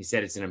 He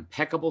said it's an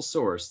impeccable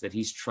source that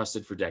he's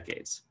trusted for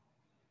decades.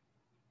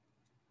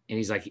 And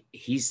he's like,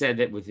 he said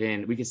that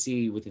we could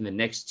see within the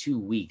next 2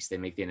 weeks they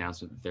make the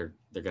announcement that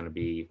they're going to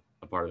be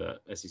a part of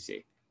the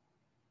SEC.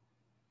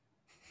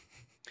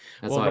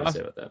 That's all I have to say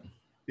about that.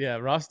 Yeah,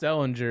 Ross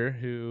Dellinger,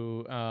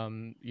 who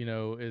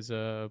is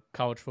a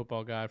college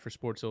football guy for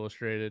Sports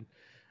Illustrated,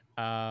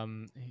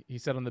 he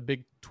said on the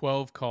Big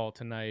 12 call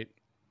tonight,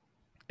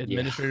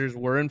 administrators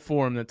were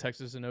informed that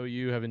Texas and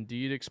OU have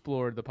indeed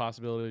explored the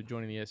possibility of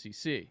joining the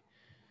SEC.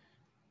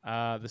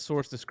 The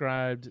source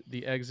described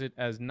the exit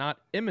as not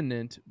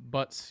imminent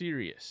but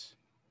serious.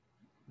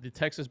 The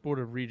Texas Board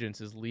of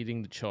Regents is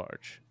leading the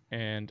charge,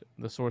 and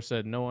the source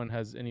said no one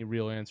has any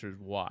real answers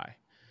why.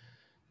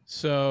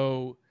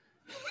 So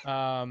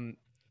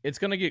it's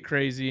going to get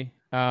crazy.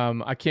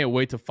 I can't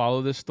wait to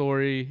follow this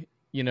story.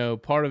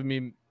 Part of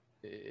me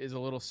is a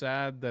little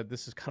sad that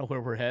this is kind of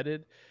where we're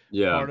headed.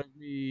 Yeah. Part of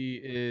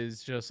me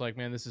is just like,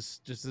 man, this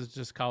is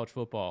just college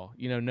football.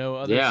 No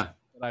other that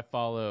I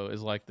follow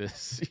is like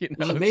this.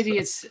 Well, maybe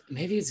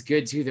it's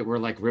good too that we're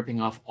ripping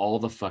off all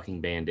the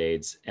fucking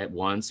Band-Aids at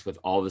once with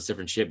all this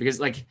different shit,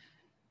 because I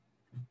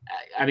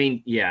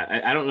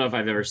don't know if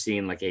I've ever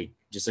seen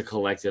just a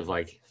collective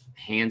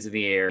hands in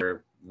the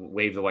air,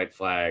 wave the white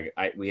flag.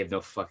 We have no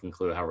fucking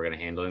clue how we're going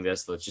to handling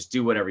this. Let's just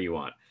do whatever you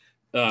want.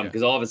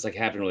 Because all of it's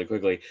happened really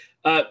quickly.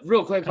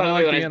 Real quick, by the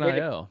way, the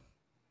NIL.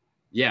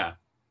 Yeah.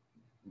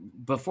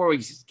 Before we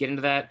get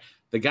into that,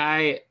 the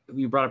guy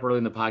you brought up early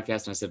in the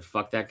podcast, and I said,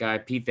 fuck that guy,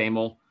 Pete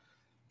Thamel.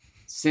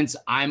 Since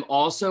I'm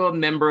also a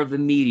member of the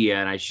media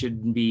and I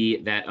shouldn't be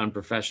that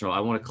unprofessional, I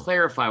want to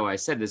clarify why I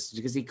said this,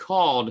 because he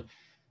called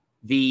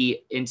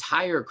the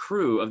entire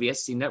crew of the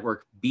SEC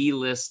network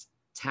B-list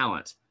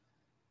talent.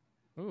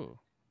 Ooh.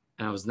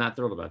 And I was not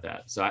thrilled about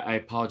that. So I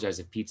apologize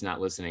if Pete's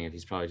not listening, and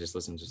he's probably just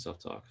listening to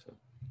self-talk. So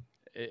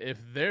if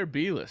they're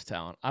B-list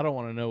talent, I don't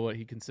want to know what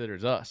he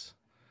considers us.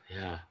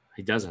 Yeah,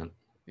 he doesn't.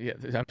 Yeah,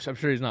 I'm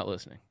sure he's not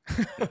listening.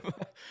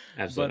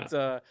 Absolutely.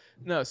 But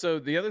no, so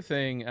the other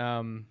thing,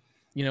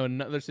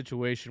 another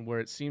situation where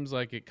it seems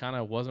like it kind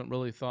of wasn't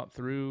really thought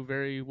through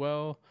very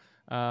well,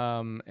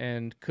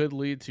 and could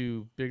lead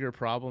to bigger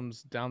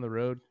problems down the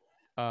road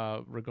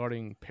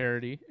regarding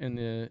parity in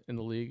the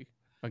league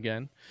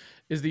again,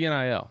 is the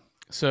NIL.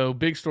 So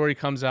big story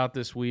comes out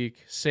this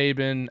week.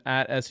 Saban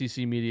at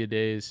SEC Media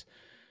Days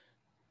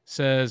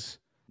says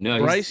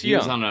Bryce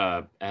Young. He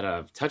was at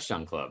a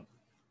touchdown club.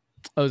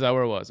 Oh, is that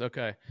where it was?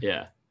 Okay.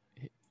 Yeah.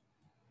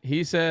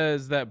 He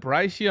says that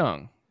Bryce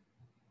Young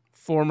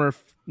former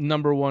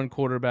number 1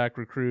 quarterback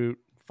recruit,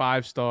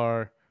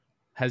 5-star,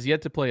 has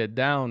yet to play a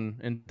down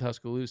in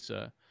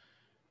Tuscaloosa,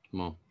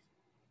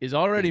 is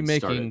already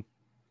making,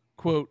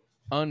 quote,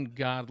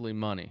 ungodly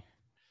money,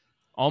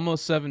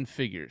 almost 7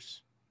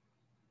 figures.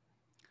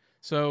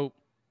 So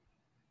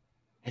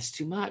that's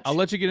too much. I'll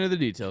let you get into the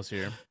details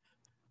here,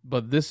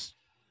 but this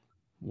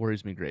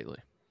worries me greatly.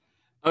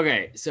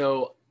 Okay,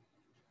 so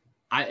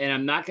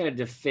I'm not going to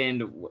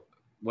defend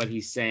what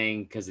he's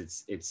saying because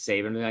it's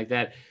Saban or anything like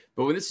that.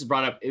 But when this was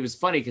brought up, it was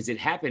funny because it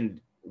happened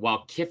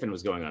while Kiffin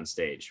was going on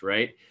stage,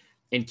 right?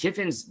 And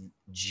Kiffin's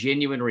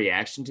genuine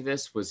reaction to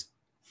this was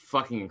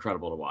fucking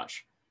incredible to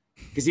watch,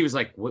 because he was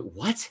like,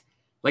 "What?"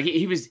 Like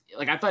he was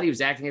like, I thought he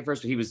was acting at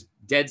first, but he was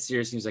dead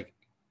serious. He was like,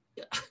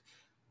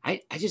 I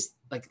just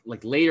like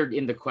later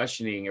in the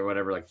questioning or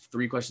whatever, like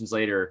 3 questions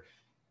later,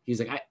 he's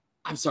like,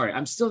 I'm sorry,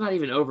 I'm still not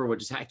even over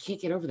I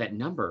can't get over that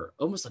number.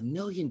 Almost $1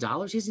 million. He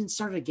hasn't even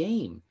started a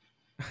game.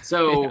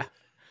 So,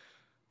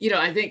 yeah.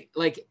 I think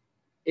like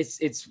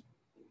it's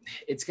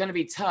going to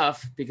be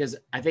tough, because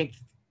I think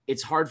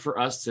it's hard for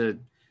us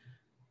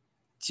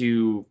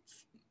to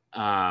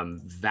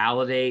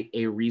validate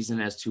a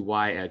reason as to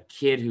why a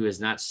kid who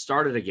has not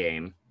started a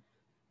game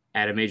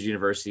at a major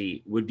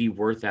university would be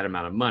worth that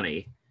amount of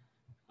money.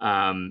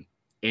 And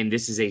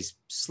this is a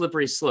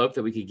slippery slope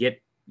that we could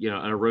get,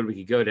 on a road we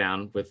could go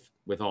down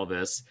with all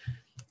this.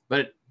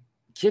 But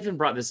Kiffin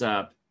brought this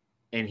up,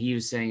 and he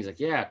was saying, he's like,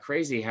 yeah,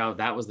 crazy how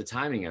that was the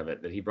timing of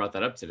it, that he brought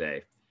that up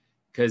today.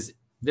 Because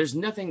there's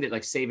nothing that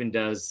like Saban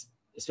does,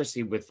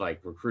 especially with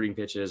like recruiting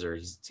pitches, or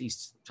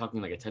he's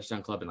talking like a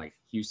touchdown club in like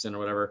Houston or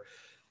whatever,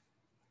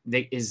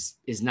 that is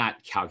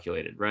not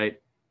calculated, right?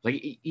 Like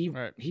he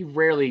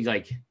rarely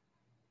like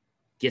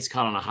gets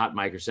caught on a hot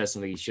mic or says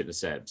something he shouldn't have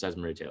said, besides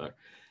Murray Taylor.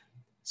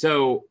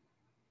 So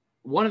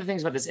one of the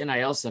things about this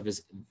NIL stuff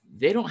is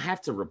they don't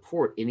have to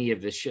report any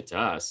of this shit to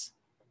us.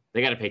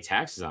 They got to pay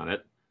taxes on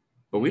it,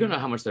 but we don't know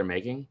how much they're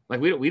making. Like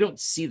we don't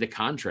see the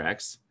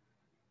contracts.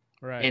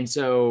 Right. And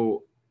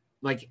so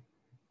like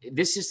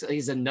this just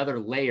is another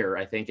layer,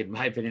 I think, in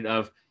my opinion,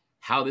 of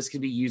how this can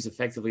be used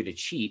effectively to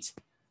cheat.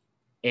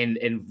 And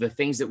the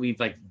things that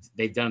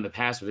they've done in the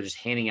past where they're just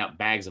handing out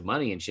bags of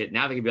money and shit.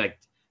 Now they can be like,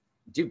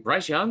 dude,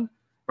 Bryce Young's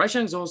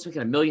almost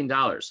making $1 million.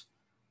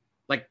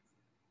 Like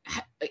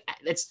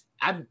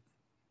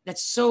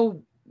that's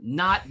so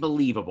not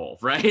believable,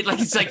 right?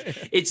 Like it's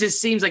like, it just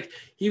seems like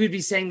he would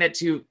be saying that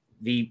to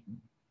the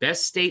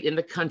best state in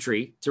the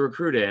country to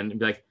recruit in and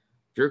be like,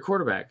 if you're a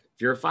quarterback,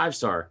 if you're a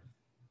 5-star,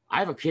 I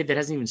have a kid that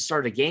hasn't even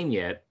started a game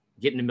yet,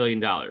 getting $1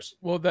 million.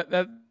 Well,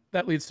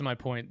 that leads to my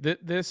point.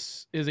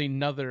 This is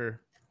another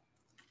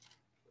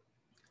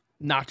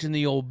notch in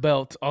the old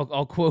belt.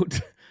 I'll quote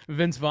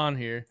Vince Vaughn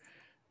here,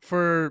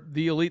 for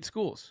the elite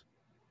schools,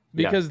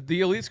 because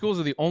the elite schools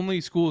are the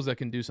only schools that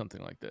can do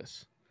something like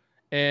this.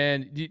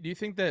 And do you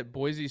think that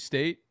Boise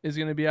State is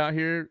going to be out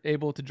here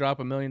able to drop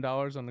 $1 million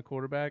on the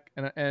quarterback?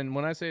 And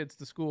when I say it's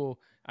the school,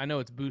 I know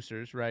it's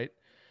boosters, right?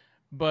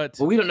 But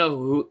we don't know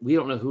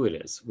who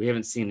it is. We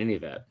haven't seen any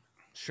of that.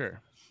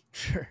 Sure.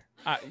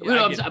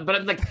 But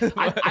I'm like,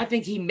 I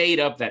think he made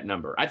up that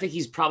number. I think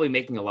he's probably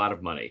making a lot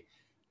of money.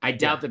 I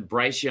doubt that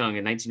Bryce Young,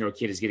 a 19-year-old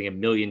kid, is getting $1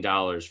 million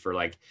for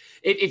like,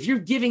 if you're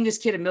giving this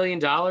kid $1 million,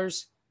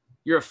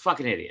 you're a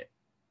fucking idiot.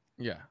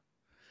 Yeah.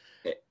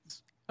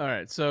 All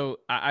right. So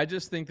I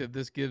just think that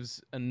this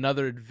gives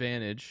another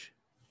advantage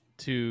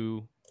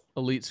to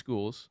elite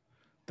schools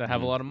that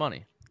have a lot of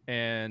money.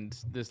 And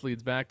this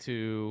leads back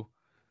to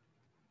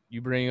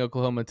you bring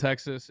Oklahoma and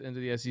Texas into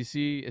the SEC.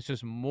 It's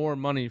just more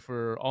money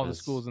for all the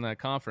schools in that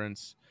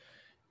conference.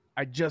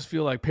 I just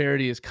feel like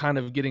parity is kind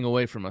of getting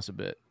away from us a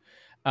bit.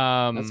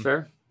 That's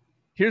fair.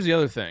 Here's the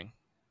other thing.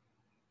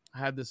 I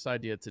had this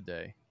idea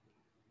today.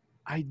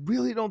 I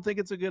really don't think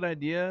it's a good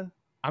idea.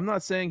 I'm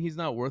not saying he's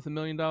not worth $1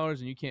 million and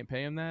you can't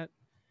pay him that,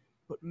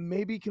 but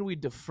maybe can we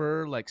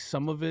defer like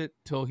some of it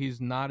till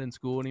he's not in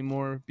school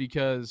anymore?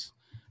 Because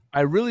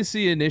I really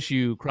see an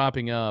issue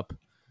cropping up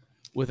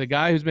with a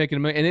guy who's making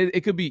 $1 million, and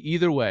it could be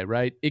either way,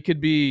 right? It could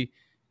be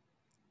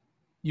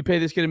you pay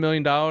this kid $1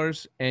 million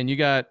and you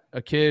got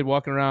a kid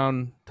walking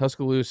around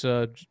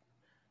Tuscaloosa.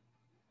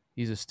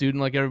 He's a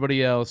student like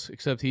everybody else,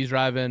 except he's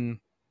driving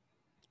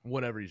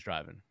whatever he's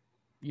driving.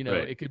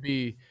 Right. It could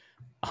be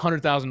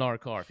 $100,000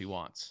 car if he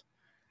wants.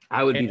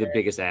 I would be the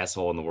biggest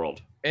asshole in the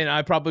world. And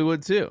I probably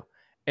would too.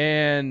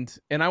 And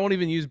I won't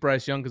even use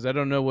Bryce Young because I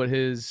don't know what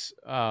his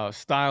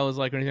style is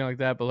like or anything like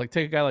that. But like,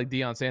 take a guy like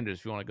Deion Sanders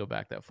if you want to go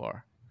back that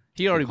far.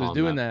 He already was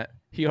doing that.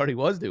 He already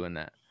was doing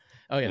that.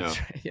 Oh yeah, that's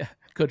right. Yeah,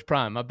 Coach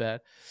Prime. My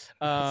bad.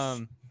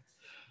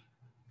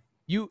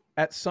 You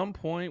at some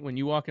point when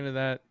you walk into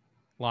that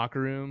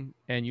locker room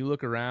and you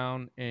look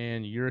around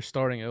and you're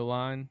starting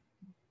O-line,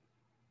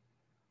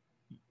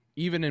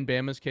 even in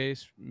Bama's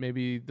case,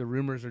 maybe the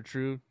rumors are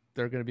true.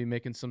 They're going to be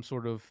making some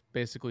sort of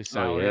basically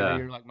salary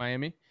every year like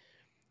Miami,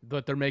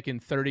 but they're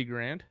making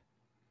 $30,000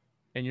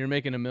 and you're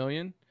making $1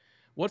 million.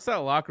 What's that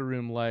locker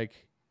room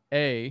like?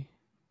 A,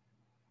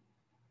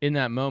 in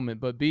that moment,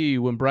 but B,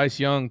 when Bryce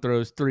Young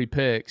throws 3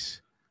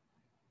 picks,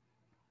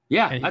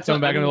 Yeah. And he's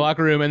coming back in the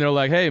locker room and they're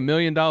like, hey, $1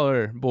 million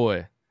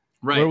boy.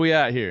 Right. Where are we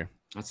at here?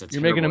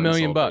 You're making $1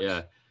 million bucks.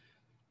 Yeah.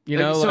 You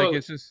know, so, like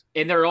it's just.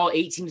 And they're all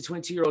 18 to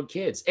 22-year-old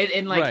kids.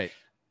 And like,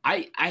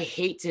 right. I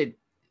hate to,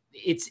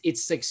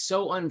 it's like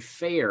so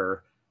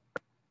unfair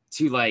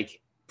to like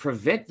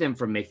prevent them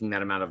from making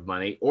that amount of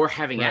money or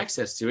having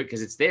access to it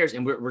because it's theirs.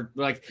 And we're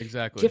like,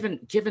 exactly.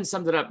 Kiffin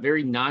summed it up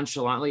very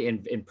nonchalantly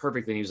and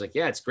perfectly. And he was like,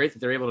 yeah, it's great that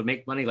they're able to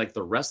make money like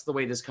the rest of the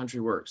way this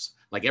country works,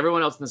 like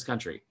everyone else in this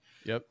country.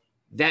 Yep.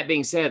 That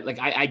being said, like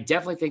I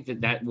definitely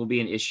think that will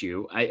be an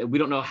issue. We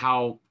don't know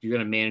how you're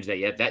going to manage that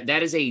yet.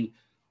 That is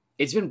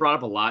it's been brought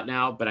up a lot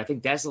now, but I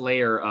think that's a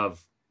layer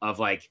of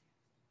like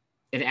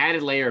an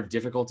added layer of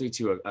difficulty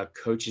to a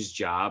coach's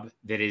job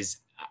that is,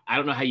 I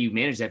don't know how you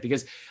manage that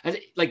because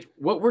like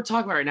what we're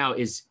talking about right now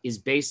is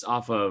based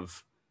off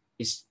of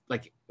is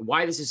like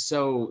why this is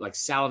so like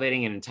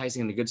salivating and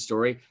enticing and a good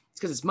story. It's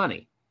because it's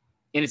money.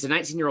 And it's a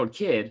 19-year-old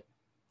kid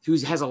who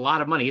has a lot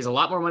of money. He has a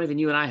lot more money than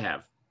you and I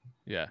have.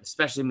 Yeah.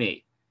 Especially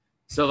me.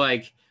 So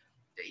like,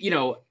 you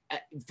know,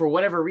 for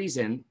whatever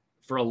reason,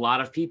 for a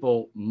lot of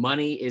people,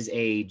 money is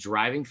a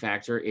driving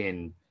factor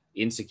in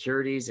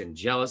insecurities and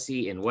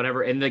jealousy and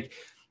whatever. And like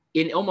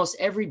in almost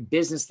every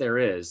business there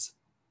is,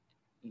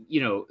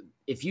 you know,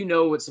 if you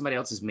know what somebody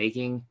else is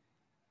making,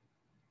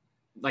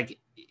 like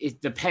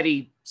the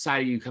petty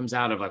side of you comes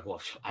out of like,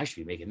 well, I should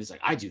be making this.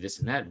 Like I do this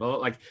and that,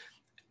 but like,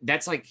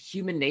 that's like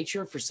human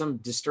nature for some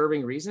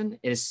disturbing reason.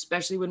 And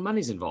especially when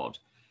money's involved.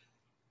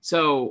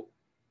 So,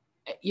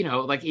 you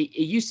know, like it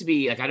used to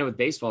be like, I know with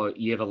baseball,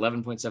 you have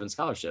 11.7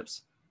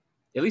 scholarships.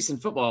 At least in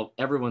football,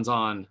 everyone's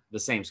on the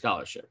same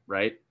scholarship,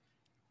 right?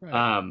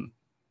 Are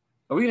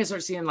we gonna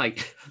start seeing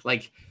like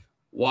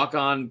walk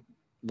on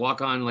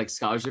like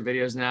scholarship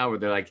videos now where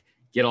they're like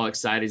get all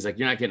excited? He's like,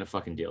 you're not getting a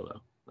fucking deal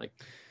though. Like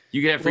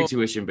you can have free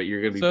tuition, but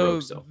you're gonna be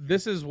broke still.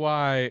 This is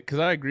why, because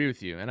I agree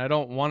with you, and I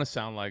don't want to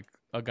sound like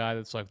a guy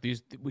that's like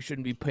we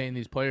shouldn't be paying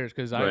these players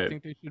because I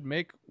think they should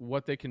make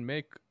what they can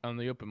make on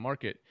the open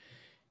market.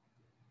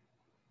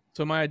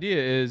 So my idea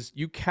is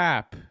you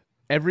cap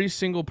every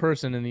single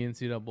person in the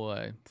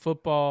NCAA,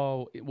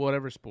 football,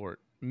 whatever sport.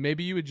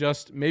 Maybe you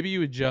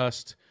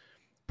adjust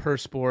per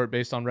sport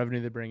based on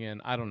revenue they bring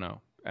in. I don't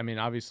know. I mean,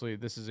 obviously,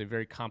 this is a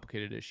very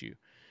complicated issue.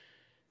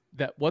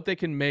 That what they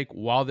can make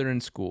while they're in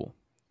school.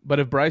 But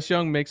if Bryce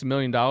Young makes $1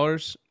 million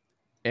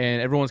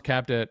and everyone's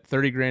capped at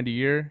 $30,000 a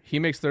year, he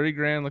makes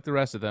 $30,000 like the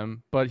rest of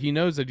them. But he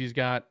knows that he's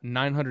got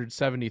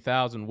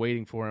 $970,000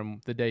 waiting for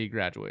him the day he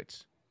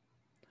graduates.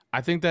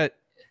 I think that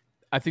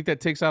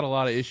takes out a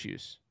lot of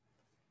issues.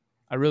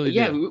 I really do.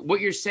 Yeah, what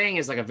you're saying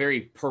is like a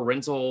very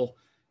parental,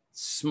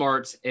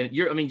 smart, and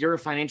you're a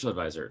financial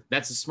advisor.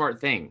 That's a smart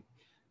thing.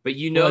 But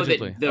you know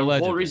that the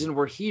whole reason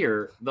we're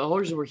here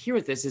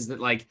with this is that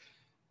like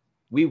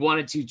we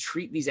wanted to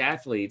treat these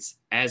athletes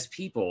as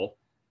people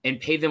and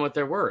pay them what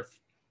they're worth.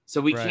 So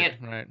we can't.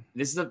 Right.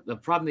 This is the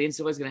problem the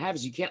NCAA is going to have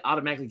is you can't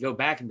automatically go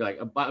back and be like,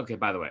 okay,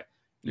 by the way,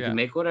 you can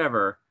make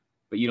whatever,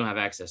 but you don't have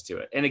access to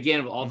it. And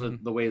again, with all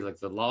the way like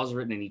the laws are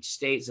written in each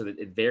state, so that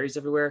it varies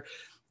everywhere.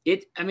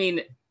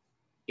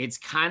 It's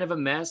kind of a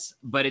mess,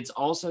 but it's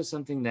also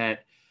something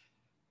that,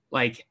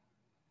 like,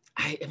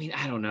 I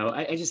don't know.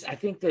 I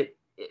think that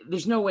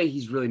there's no way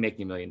he's really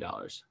making $1 million.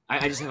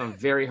 I just have a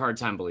very hard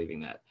time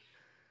believing that.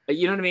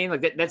 You know what I mean?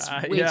 Like that's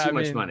way too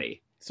much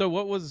money. So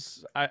what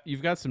was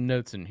you've got some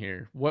notes in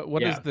here.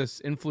 What is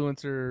this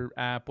influencer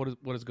app?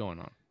 What is going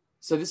on?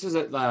 So this was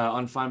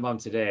on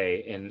Feinbaum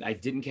today, and I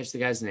didn't catch the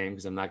guy's name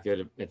because I'm not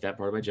good at that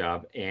part of my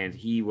job. And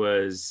he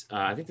was,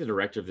 I think, the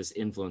director of this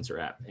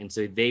influencer app. And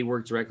so they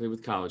work directly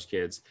with college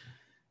kids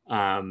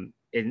and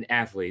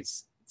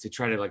athletes to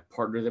try to like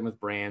partner them with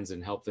brands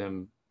and help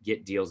them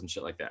get deals and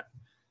shit like that.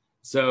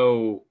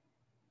 So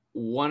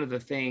one of the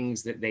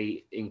things that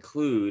they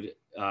include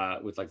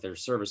with like their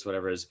service,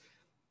 whatever, is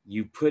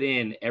you put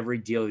in every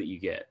deal that you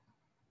get,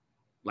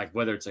 like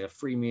whether it's like a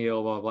free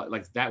meal, blah, blah, blah.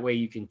 Like that way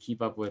you can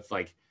keep up with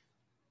like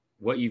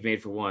what you've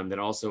made for one, then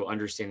also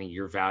understanding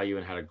your value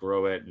and how to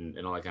grow it and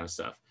all that kind of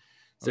stuff.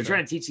 So they're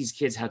trying to teach these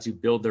kids how to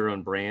build their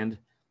own brand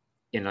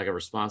in like a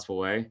responsible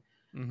way.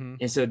 Mm-hmm.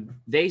 And so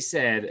they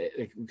said,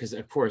 because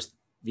of course,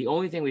 the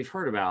only thing we've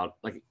heard about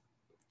like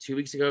 2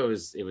 weeks ago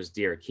it was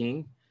De'Ara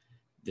King,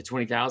 the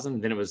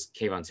 20,000. Then it was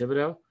Kayvon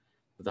Thibodeau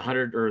with the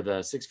 100 or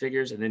the six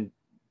figures. And then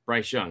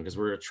Bryce Young, because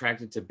we're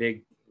attracted to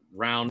big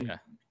round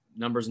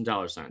numbers and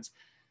dollar signs.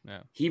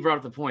 Yeah. He brought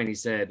up the point. He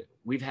said,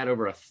 we've had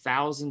over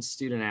 1,000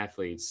 student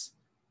athletes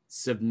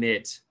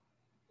submit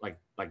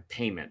like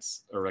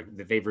payments or like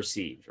that they've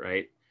received,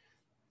 right?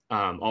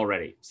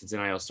 Already since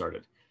NIL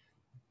started.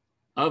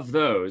 Of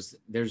those,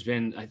 there's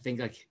been, I think,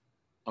 like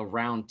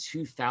around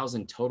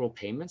 2,000 total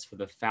payments for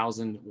the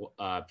 1,000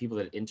 people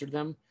that entered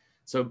them.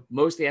 So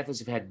most of the athletes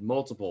have had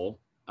multiple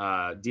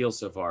deals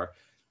so far,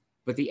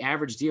 but the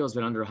average deal has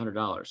been under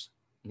 $100.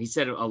 And he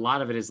said a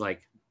lot of it is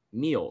like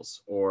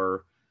meals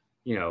or,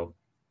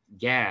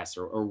 gas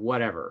or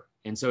whatever.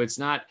 And so it's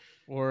not,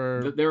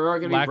 or there are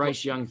going to be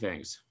Bryce Young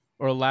things.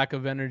 Or lack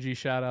of energy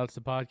shout outs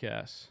to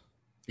podcasts.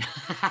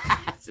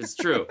 It's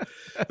true.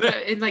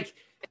 But and like,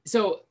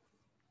 so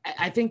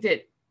I think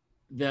that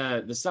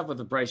the stuff with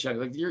the Bryce Young,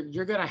 like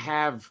you're gonna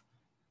have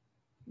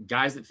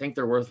guys that think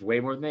they're worth way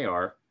more than they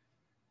are,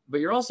 but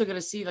you're also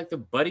gonna see like the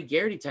Buddy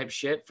Garrity type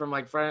shit from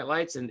like Friday Night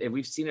Lights, and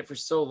we've seen it for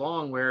so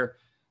long. Where,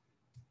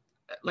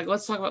 like,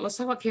 let's talk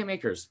about Cam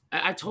Akers.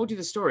 I told you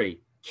the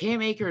story.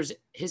 Cam Akers,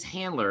 his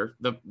handler,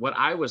 what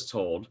I was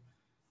told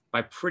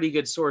by pretty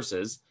good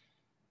sources,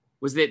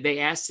 was that they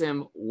asked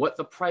him what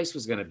the price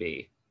was going to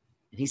be,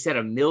 and he said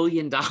 $1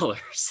 million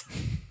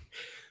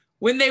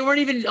when they weren't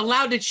even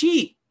allowed to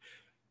cheat.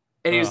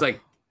 And he was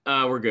like,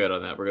 "We're good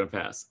on that. We're going to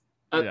pass."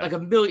 Like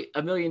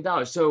 $1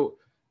 million. So,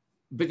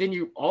 but then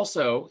you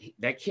also,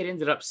 that kid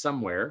ended up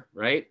somewhere,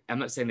 right? I'm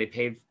not saying they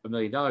paid $1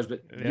 million,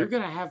 but you're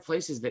going to have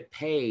places that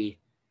pay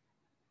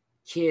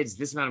kids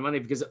this amount of money,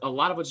 because a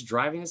lot of what's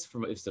driving this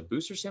from it's the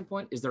booster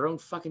standpoint is their own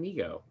fucking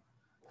ego.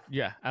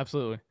 Yeah,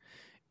 absolutely.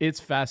 It's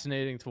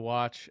fascinating to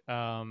watch.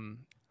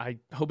 I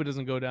hope it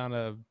doesn't go down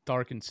a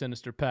dark and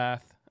sinister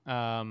path.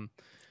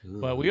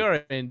 But we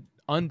are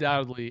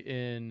undoubtedly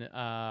in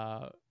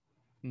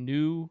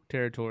new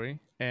territory,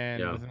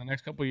 and within the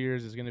next couple of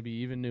years is going to be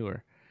even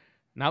newer.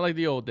 Not like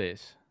the old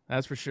days,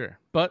 that's for sure.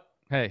 But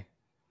hey,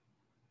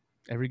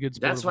 every good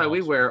sport. That's why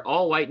we wear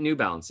all white New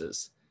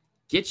Balances.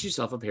 Get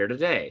yourself a pair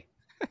today.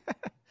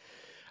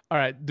 All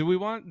right.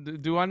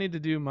 Do I need to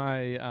do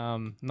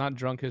my not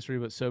drunk history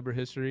but sober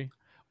history,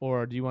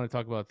 or do you want to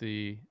talk about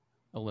the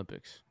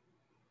Olympics?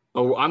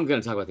 Oh, I'm going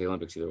to talk about the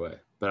Olympics either way,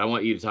 but I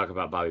want you to talk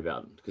about Bobby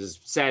Bowden because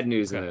it's sad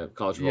news in the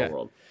college football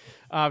world.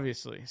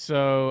 Obviously.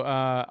 So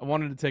I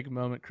wanted to take a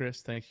moment,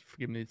 Chris. Thank you for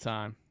giving me the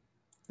time.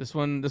 This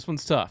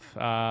one's tough.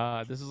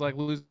 This is like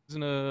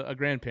losing a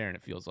grandparent.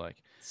 It feels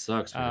like.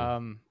 Sucks,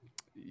 man.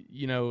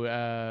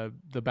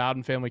 The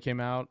Bowden family came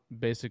out,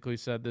 basically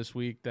said this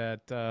week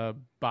that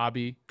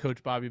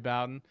Coach Bobby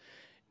Bowden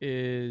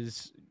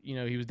is,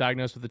 he was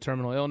diagnosed with a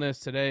terminal illness.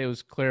 Today it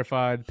was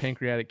clarified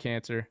pancreatic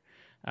cancer.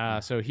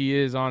 So he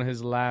is on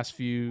his last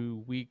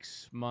few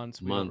weeks,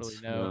 months. We don't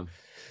really know.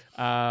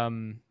 Yeah.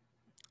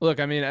 Look,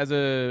 I mean, as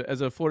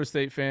a Florida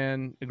State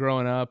fan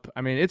growing up,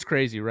 I mean, it's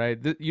crazy, right?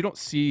 You don't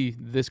see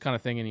this kind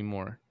of thing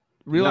anymore.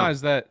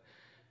 Realize that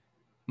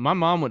my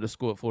mom went to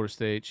school at Florida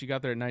State. She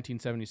got there in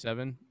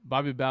 1977.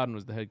 Bobby Bowden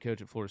was the head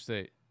coach at Florida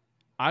State.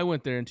 I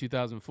went there in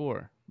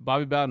 2004.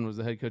 Bobby Bowden was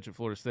the head coach at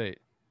Florida State.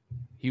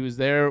 He was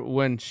there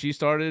when she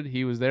started.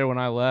 He was there when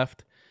I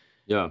left.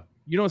 Yeah.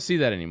 You don't see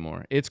that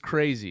anymore. It's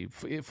crazy.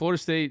 Florida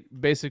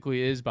State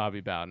basically is Bobby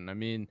Bowden. I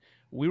mean,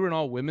 we were an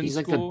all-women's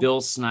school. He's like the Bill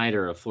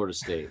Snyder of Florida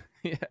State.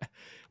 Yeah.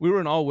 We were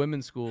an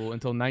all-women's school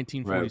until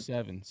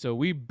 1947. Right. So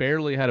we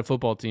barely had a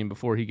football team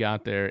before he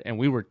got there, and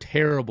we were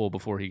terrible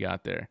before he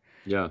got there.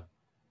 Yeah.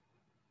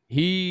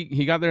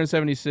 He got there in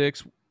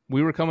 76.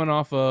 We were coming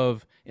off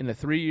of, in the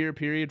 3-year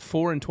period,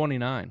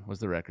 4-29 was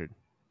the record.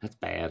 That's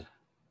bad.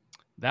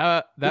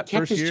 That he kept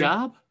first his year,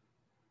 job?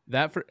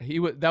 That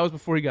was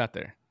before he got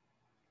there.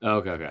 Oh,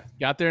 okay.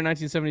 Got there in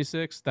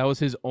 1976. That was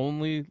his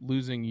only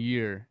losing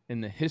year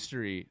in the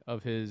history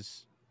of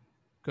his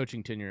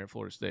coaching tenure at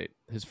Florida State.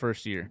 His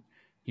first year,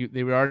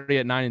 they were already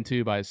at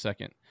 9-2 by his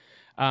second.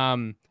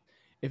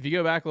 If you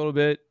go back a little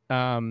bit,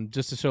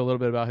 just to show a little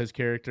bit about his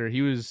character,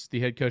 he was the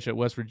head coach at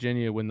West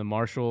Virginia when the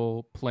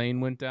Marshall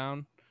plane went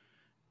down,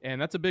 and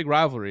that's a big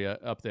rivalry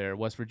up there,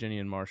 West Virginia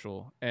and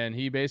Marshall. And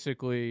he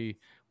basically,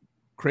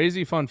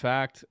 crazy fun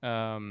fact.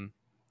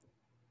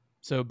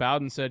 So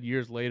Bowden said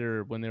years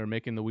later when they were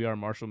making the We Are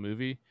Marshall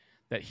movie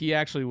that he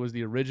actually was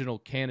the original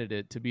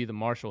candidate to be the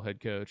Marshall head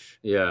coach.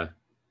 Yeah.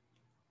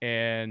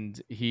 And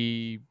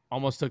he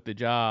almost took the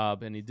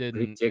job, and he didn't.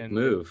 Pretty dick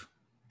move.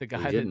 The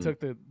guy that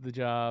took the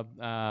job,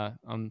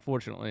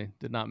 unfortunately,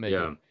 did not make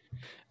it.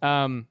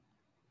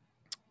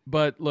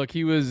 But look,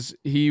 he was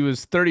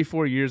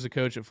 34 years a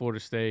coach at Florida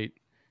State,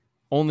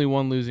 only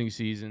one losing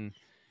season.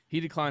 He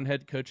declined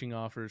head coaching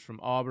offers from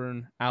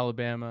Auburn,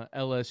 Alabama,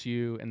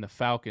 LSU, and the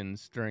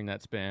Falcons during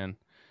that span.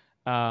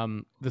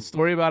 The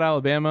story about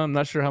Alabama, I'm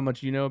not sure how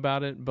much you know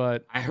about it,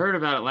 but I heard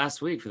about it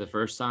last week for the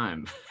first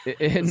time.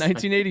 In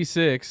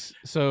 1986,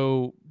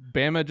 so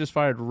Bama just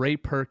fired Ray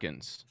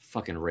Perkins.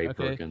 Fucking Ray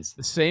Perkins.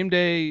 The same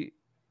day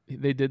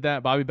they did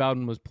that, Bobby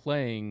Bowden was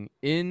playing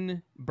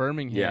in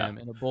Birmingham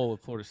in a bowl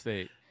with Florida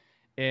State.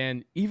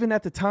 And even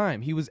at the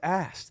time, he was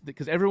asked,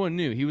 because everyone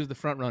knew he was the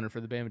front runner for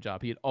the Bama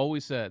job. He had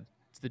always said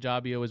it's the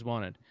job he always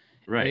wanted.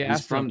 Right.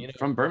 He's from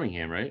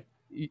Birmingham, right?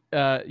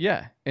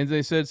 Yeah. And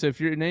they said, so if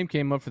your name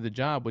came up for the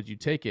job, would you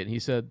take it? And he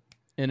said,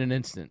 in an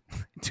instant,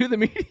 to the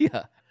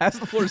media, as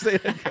the Florida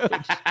State head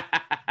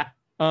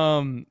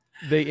coach.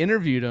 They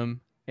interviewed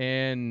him,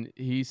 and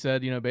he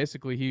said,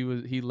 basically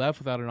he left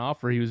without an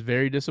offer. He was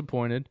very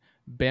disappointed.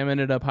 Bama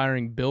ended up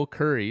hiring Bill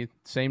Curry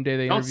same day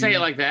they Don't interviewed say it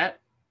him. like that.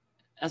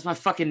 That's my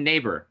fucking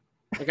neighbor.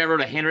 Like I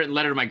wrote a handwritten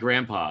letter to my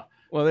grandpa.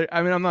 Well,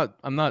 I mean,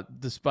 I'm not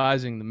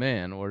despising the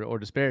man or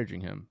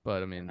disparaging him,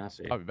 but I mean, it's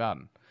Bobby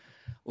Bowden.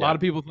 A lot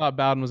of people thought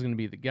Bowden was going to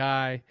be the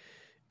guy.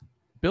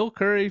 Bill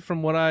Curry,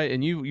 from what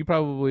and you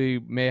probably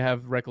may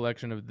have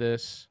recollection of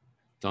this.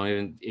 Don't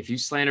even, if you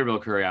slander Bill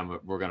Curry,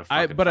 we're gonna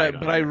fucking fight. But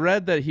I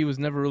read that he was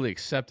never really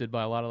accepted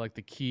by a lot of like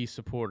the key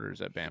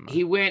supporters at Bama.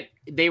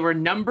 They were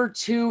number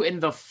 2 in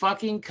the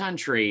fucking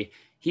country.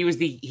 He was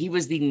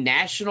the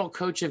national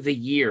coach of the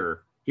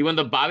year. He won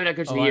the Bobby Bowden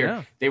coach of the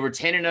year. They were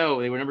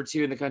 10-0. They were number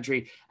 2 in the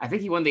country. I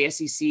think he won the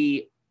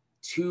SEC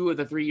 2 of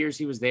the 3 years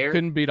he was there.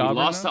 Couldn't beat Auburn.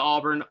 Lost to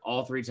Auburn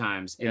all 3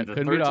 times. And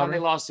the third time they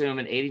lost to him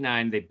in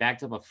 '89, they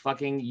backed up a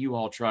fucking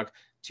U-Haul truck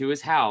to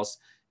his house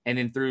and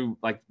then threw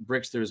like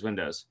bricks through his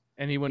windows.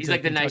 And he's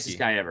like the nicest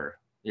guy ever.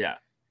 Yeah.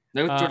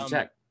 No, Georgia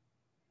Tech.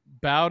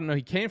 Bowden, no,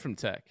 he came from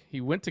Tech.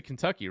 He went to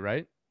Kentucky,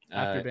 right?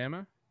 After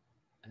Bama?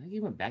 I think he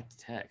went back to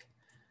Tech.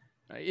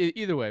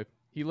 Either way,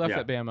 he left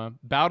at Bama.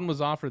 Bowden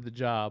was offered the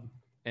job,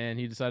 and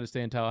he decided to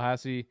stay in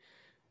Tallahassee.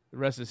 The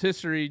rest is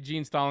history.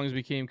 Gene Stallings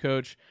became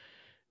coach.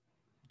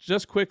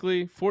 Just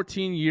quickly,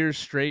 14 years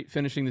straight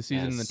finishing the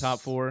season in the top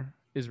 4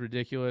 is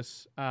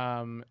ridiculous.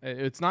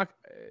 It's not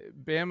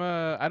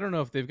Bama. I don't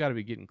know if they've got to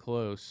be getting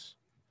close.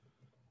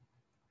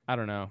 I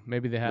don't know.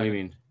 Maybe they haven't. What do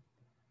you mean?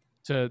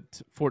 To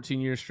 14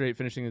 years straight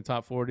finishing the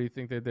top 4. Do you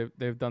think that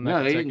they've done that?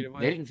 No, they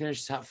didn't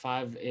finish top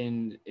 5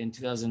 in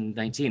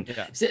 2019.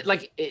 Yeah. So,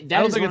 like I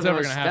don't think it's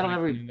ever going to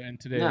happen in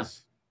today's. No.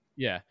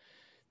 Yeah.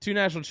 2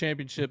 national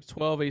championships,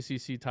 12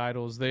 ACC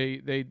titles.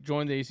 They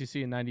joined the ACC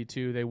in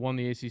 '92. They won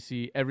the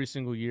ACC every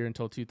single year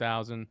until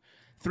 2000.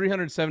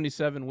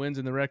 377 wins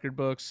in the record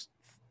books.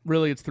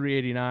 Really, it's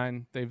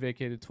 389. They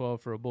vacated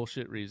 12 for a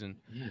bullshit reason.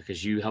 Yeah,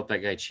 because you helped that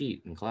guy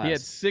cheat in class. He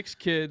had 6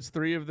 kids.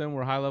 3 of them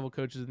were high-level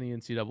coaches in the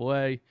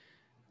NCAA.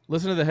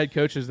 Listen to the head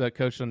coaches that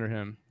coached under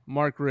him.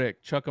 Mark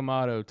Richt, Chuck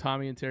Amato,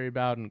 Tommy and Terry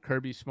Bowden,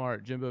 Kirby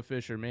Smart, Jimbo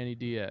Fisher, Manny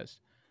Diaz.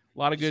 A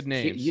lot of good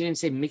names. You didn't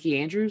say Mickey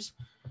Andrews?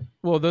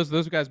 Well,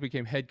 those guys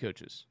became head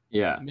coaches.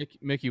 Yeah.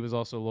 Mickey was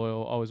also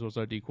loyal, always was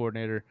our D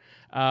coordinator.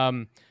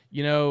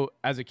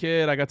 As a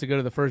kid, I got to go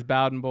to the first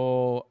Bowden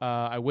Bowl.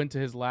 I went to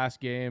his last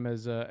game in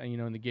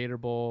the Gator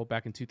Bowl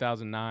back in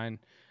 2009.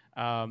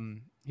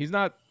 He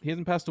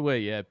hasn't passed away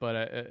yet,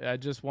 but I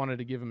just wanted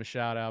to give him a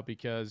shout out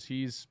because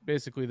he's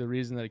basically the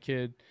reason that a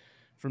kid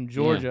from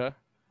Georgia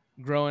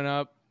growing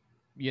up,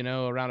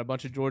 around a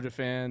bunch of Georgia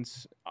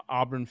fans,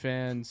 Auburn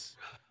fans,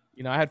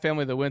 I had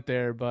family that went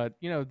there, but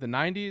the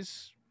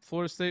 90s,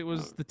 Florida State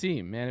was the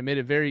team, man. It made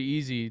it very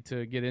easy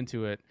to get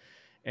into it.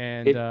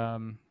 And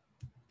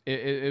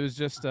it was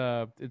just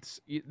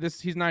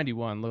he's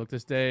 91. Look,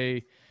 this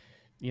day,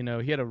 he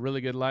had a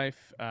really good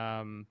life,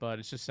 but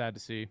it's just sad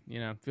to see.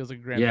 Feels like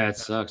a grand. Yeah, it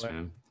sucks,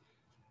 man.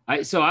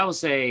 So I will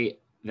say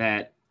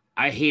that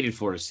I hated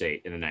Florida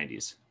State in the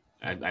 90s.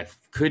 I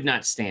could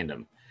not stand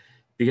them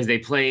because they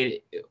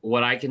played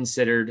what I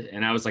considered,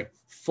 and I was like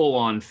full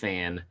on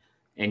fan,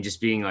 and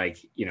just being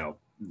like,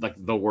 like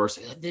the worst.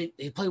 They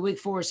play Wake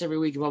Forest every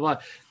week, blah blah.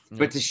 Mm-hmm.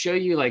 But to show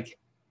you, like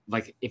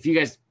if you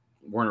guys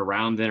weren't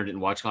around then or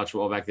didn't watch college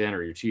football back then,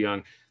 or you're too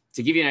young,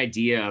 to give you an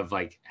idea of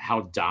like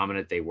how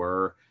dominant they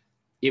were,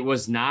 it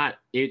was not.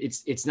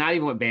 It's not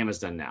even what Bama's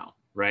done now,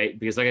 right?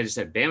 Because like I just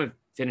said, Bama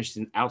finished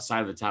outside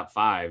of the top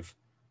 5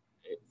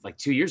 like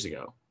 2 years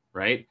ago,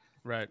 right?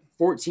 Right.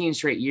 14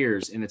 straight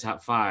years in the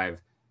top 5.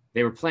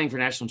 They were playing for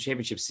national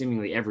championships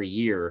seemingly every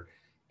year.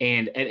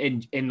 And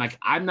like,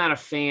 I'm not a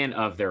fan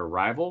of their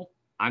rival.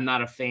 I'm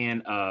not a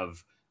fan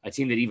of a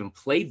team that even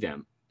played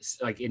them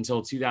like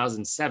until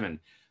 2007.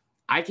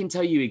 I can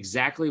tell you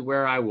exactly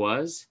where I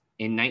was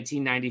in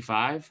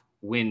 1995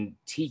 when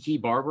Tiki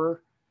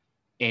Barber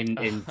and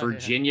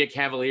Virginia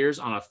Cavaliers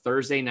on a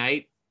Thursday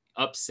night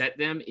upset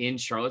them in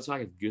Charlottesville. I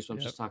have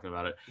goosebumps just talking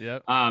about it.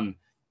 Yep.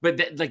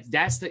 But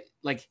that's the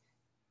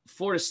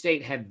Florida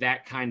State had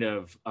that kind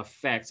of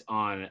effect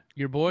on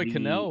your boy.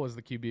 Cannell was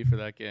the QB for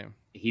that game.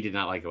 He did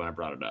not like it when I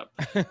brought it up.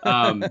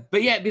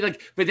 But yeah,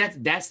 but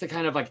that's the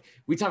kind of like,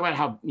 we talk about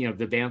how,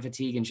 the Bama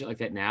fatigue and shit like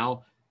that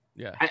now.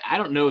 Yeah. I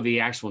don't know the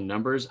actual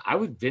numbers. I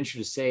would venture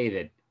to say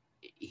that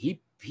he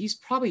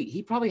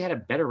probably had a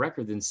better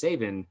record than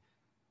Saban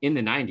in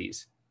the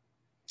 90s.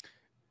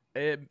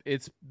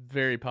 It's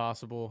very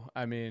possible.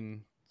 I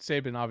mean,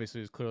 Saban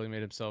obviously has clearly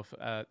made himself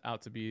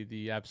out to be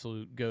the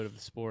absolute GOAT of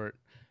the sport.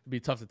 It'd be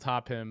tough to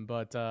top him,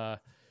 but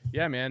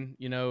yeah, man,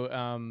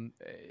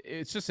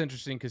 it's just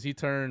interesting because he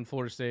turned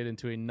Florida State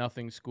into a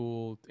nothing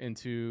school.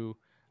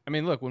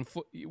 Look, when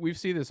we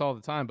see this all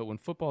the time, but when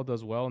football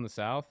does well in the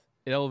South,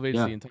 it elevates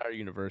the entire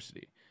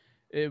university.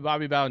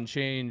 Bobby Bowden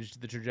changed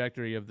the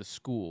trajectory of the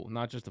school,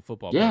 not just the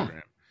football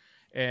program.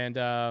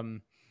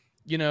 And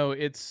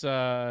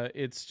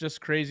it's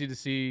just crazy to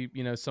see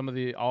some of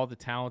all the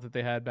talent that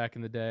they had back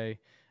in the day.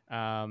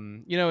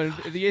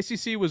 The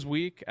ACC was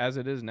weak as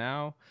it is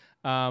now.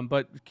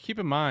 But keep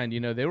in mind,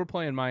 they were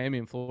playing Miami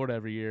and Florida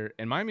every year,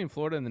 and Miami and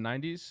Florida in the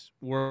 90s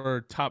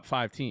were top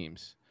 5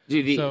 teams.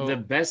 Dude, the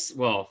best,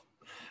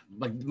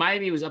 like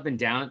Miami was up and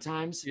down at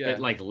times, at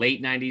like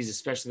late 90s,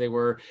 especially they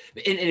were.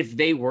 And if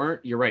they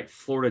weren't, you're right,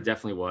 Florida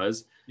definitely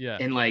was. Yeah.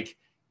 And like,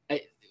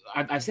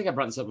 I think I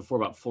brought this up before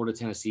about Florida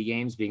Tennessee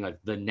games being like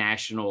the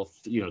national,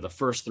 the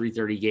first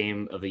 3:30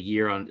 game of the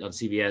year on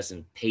CBS,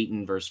 and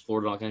Peyton versus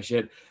Florida, all kind of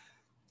shit.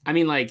 I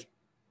mean, like,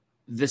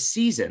 the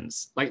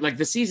seasons, like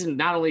the season,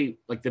 not only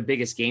like the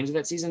biggest games of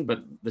that season,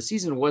 but the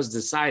season was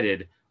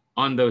decided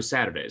on those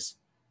Saturdays.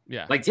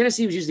 Yeah. Like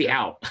Tennessee was usually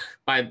out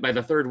by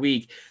the third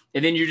week.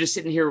 And then you're just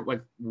sitting here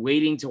like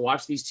waiting to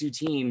watch these two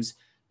teams,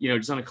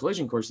 just on a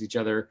collision course with each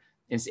other.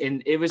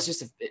 And it was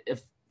just,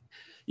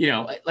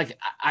 like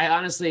I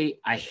honestly,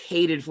 I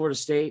hated Florida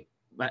State,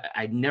 but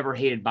I never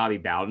hated Bobby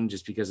Bowden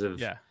just because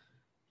of,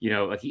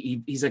 like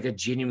he's like a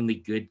genuinely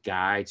good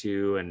guy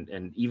too.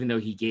 And even though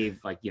he gave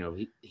like,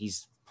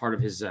 he's part of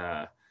his,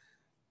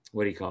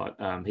 what do you call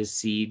it? His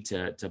seed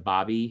to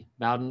Bobby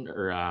Bowden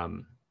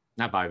or,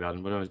 not Bobby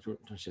Bowden. What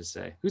I should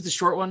say? Who's the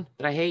short one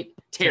that I hate?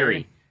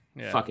 Terry.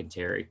 Yeah. Fucking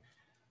Terry.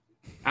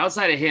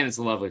 Outside of him, it's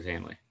a lovely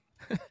family.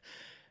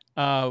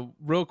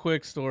 Real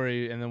quick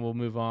story, and then we'll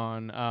move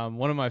on.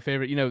 One of my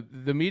favorite,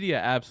 the media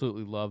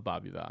absolutely love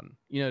Bobby Bowden.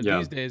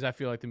 These days I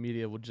feel like the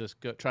media will just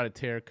go try to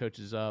tear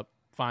coaches up,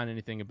 find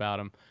anything about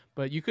him.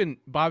 But you couldn't.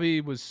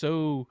 Bobby was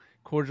so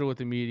cordial with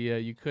the media,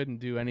 you couldn't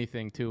do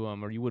anything to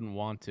him, or you wouldn't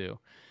want to. Right.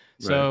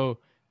 So,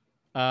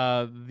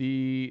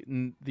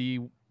 the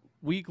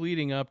week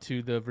leading up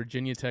to the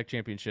Virginia Tech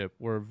championship,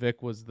 where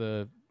Vic was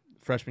the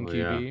freshman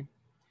QB,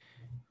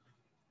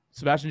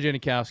 Sebastian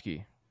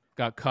Janikowski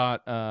got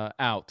caught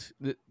out.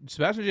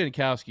 Sebastian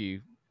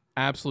Janikowski,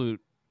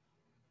 absolute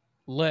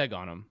leg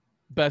on him,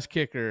 best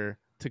kicker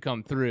to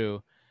come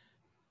through.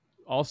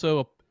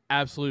 Also, a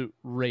absolute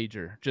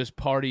rager, just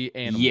party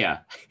animal. Yeah,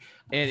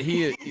 and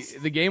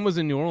the game was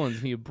in New Orleans,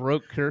 and he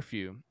broke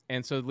curfew.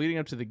 And so, leading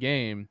up to the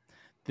game,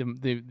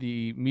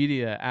 the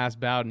media asked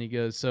Bowden. He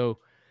goes, so.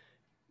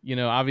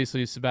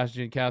 Obviously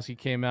Sebastian Janikowski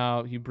came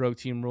out. He broke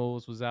team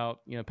rules, was out,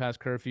 past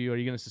curfew. Are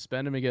you going to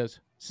suspend him? He goes,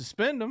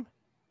 suspend him?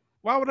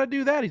 Why would I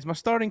do that? He's my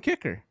starting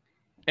kicker.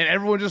 And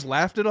everyone just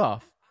laughed it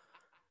off.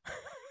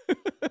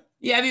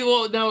 Yeah, I mean,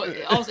 well, no.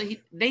 Also,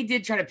 they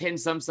did try to pin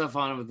some stuff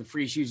on him with the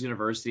Free Shoes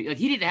University. Like,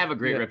 he didn't have a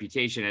great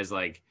reputation as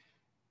like,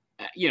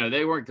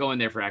 they weren't going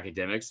there for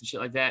academics and shit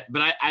like that.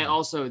 But I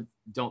also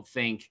don't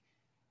think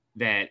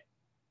that,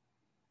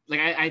 like,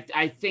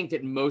 I think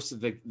that most of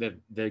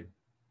the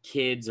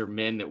kids or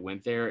men that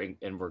went there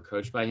and were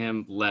coached by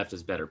him left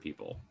as better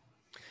people.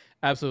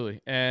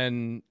 Absolutely.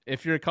 And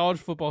if you're a college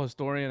football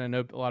historian, I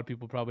know a lot of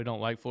people probably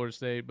don't like Florida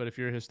State, but if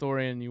you're a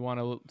historian and you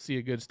want to see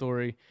a good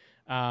story,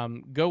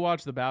 go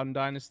watch the Bowden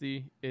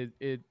Dynasty.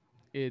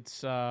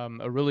 It's a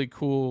really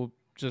cool,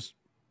 just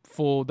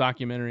full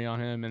documentary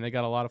on him, and they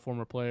got a lot of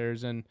former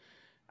players. And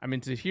I mean,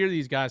 to hear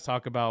these guys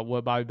talk about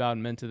what Bobby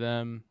Bowden meant to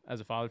them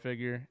as a father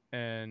figure,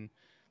 and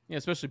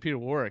especially Peter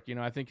Warwick,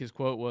 I think his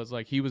quote was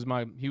like, he was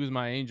my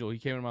angel. He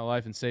came into my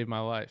life and saved my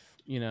life,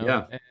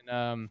 Yeah.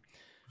 And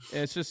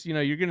it's just,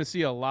 you're going to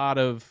see a lot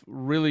of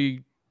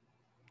really,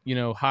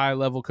 high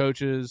level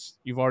coaches.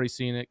 You've already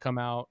seen it come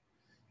out,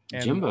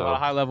 and Jimbo. a lot of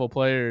high level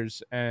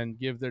players, and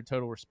give their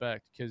total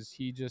respect, because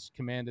he just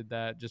commanded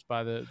that just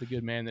by the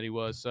good man that he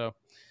was. So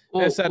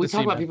we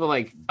talk about people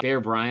like Bear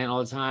Bryant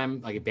all the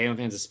time, like Bama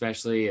fans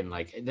especially, and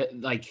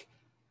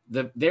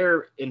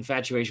their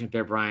infatuation with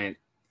Bear Bryant.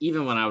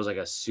 Even when I was like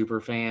a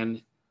super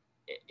fan,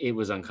 it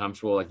was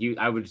uncomfortable. Like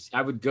I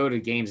would go to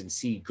games and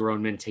see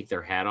grown men take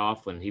their hat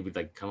off when he would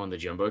like come on the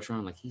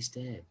Jumbotron. Like, he's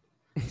dead.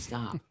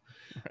 Stop.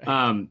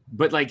 Right.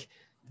 But like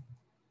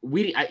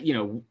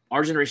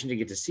our generation didn't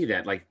get to see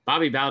that. Like,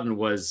 Bobby Bowden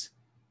was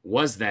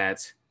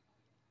that.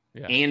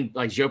 Yeah. And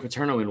like Joe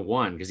Paterno in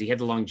one, because he had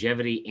the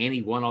longevity and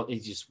he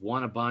just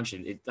won a bunch.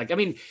 And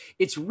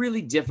it's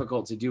really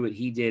difficult to do what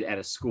he did at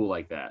a school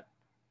like that.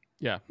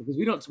 Yeah, because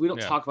we don't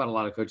talk about a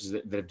lot of coaches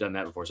that have done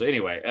that before. So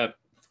anyway,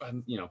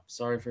 I'm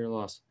sorry for your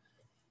loss.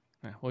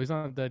 Yeah, well, he's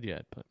not dead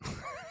yet, but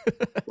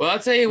well, I'll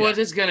tell you what,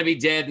 it's going to be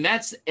dead, and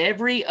that's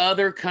every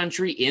other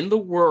country in the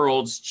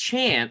world's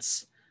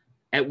chance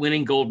at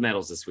winning gold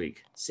medals this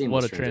week.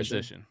 What a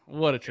transition!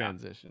 What a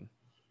transition!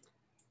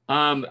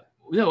 I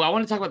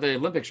want to talk about the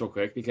Olympics real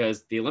quick,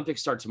 because the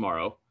Olympics start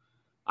tomorrow.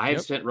 I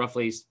have spent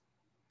roughly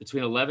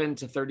between 11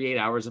 to 38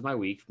 hours of my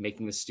week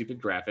making this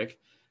stupid graphic.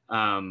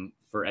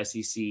 For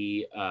SEC,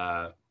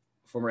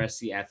 former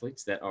SEC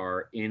athletes that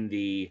are in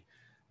the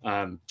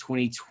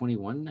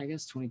 2021, I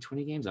guess,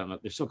 2020 games. I don't know.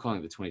 They're still calling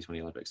it the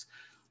 2020 Olympics.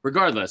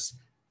 Regardless,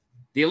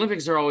 the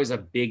Olympics are always a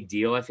big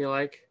deal, I feel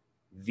like.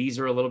 These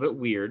are a little bit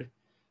weird.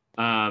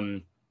 I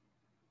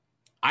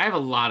have a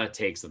lot of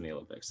takes on the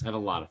Olympics. I have a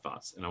lot of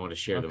thoughts, and I want to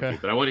share them with you.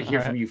 But I want to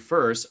hear from you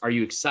first. Are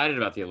you excited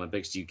about the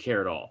Olympics? Do you care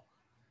at all?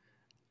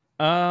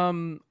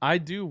 I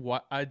do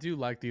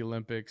like the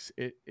Olympics.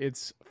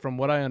 It's from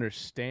what I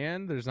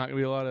understand, there's not gonna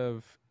be a lot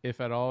of, if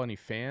at all, any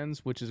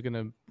fans, which is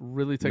gonna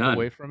really take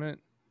away from it.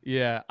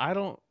 Yeah, I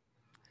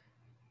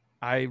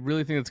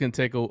really think it's gonna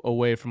take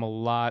away from a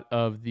lot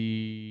of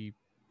the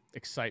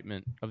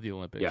excitement of the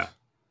Olympics. Yeah,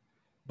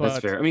 but that's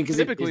fair. I mean, because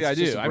typically I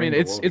do. I mean,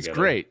 it's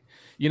great.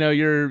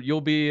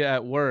 You'll be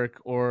at work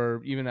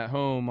or even at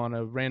home on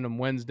a random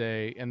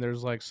Wednesday, and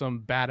there's like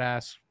some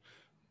badass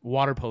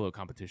water polo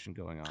competition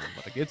going on.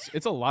 Like,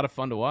 it's a lot of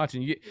fun to watch.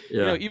 And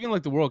even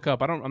like the World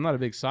Cup, I'm not a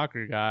big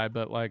soccer guy,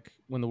 but like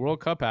when the World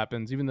Cup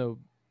happens, even though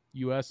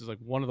US is like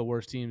one of the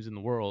worst teams in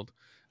the world,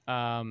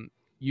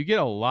 you get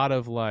a lot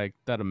of like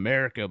that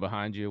America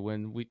behind you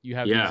when you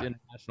have these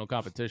international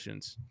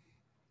competitions.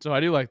 So I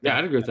do like that. Yeah,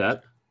 I'd agree with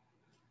that.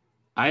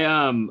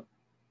 I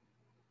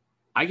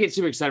get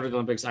super excited for the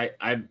Olympics.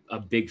 I'm a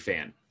big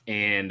fan,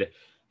 and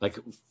like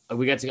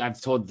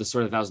I've told the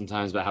story 1,000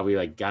 times about how we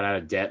like got out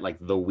of debt like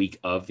the week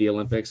of the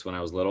Olympics when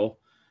I was little,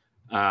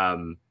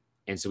 and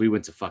so we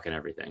went to fucking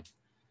everything.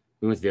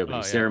 We went to the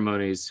opening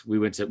ceremonies. We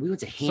went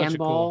to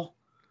handball.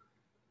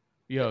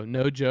 Yo,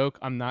 no joke.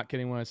 I'm not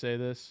kidding when I say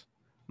this.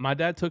 My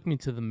dad took me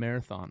to the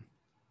marathon.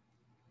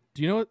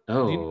 Do you know what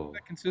that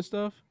consists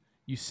of?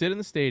 You sit in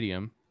the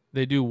stadium.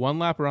 They do one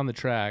lap around the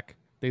track.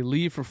 They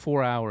leave for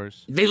 4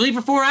 hours. And then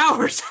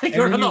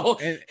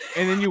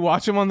you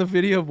watch them on the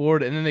video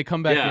board, and then they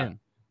come back in.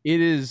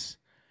 It is,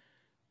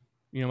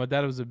 my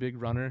dad was a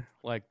big runner.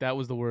 Like, that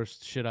was the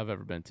worst shit I've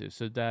ever been to.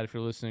 So, Dad, if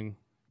you're listening,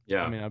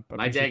 I mean,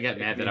 my dad got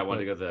mad that I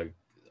wanted to go to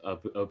the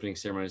opening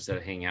ceremony instead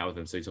of hanging out with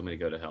him, so he told me to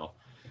go to hell.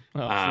 Oh,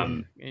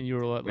 and you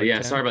were what, like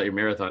 10? Sorry about your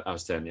marathon. I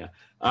was 10, yeah.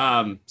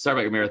 Sorry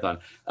about your marathon.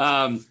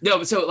 No,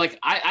 but so like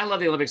I love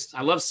the Olympics.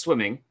 I love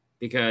swimming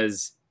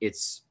because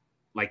it's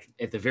like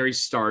at the very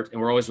start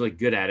and we're always really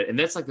good at it. And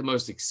that's like the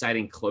most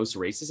exciting close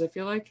races, I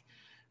feel like.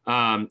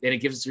 And it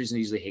gives us a reason to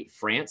usually hate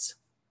France.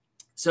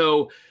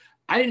 So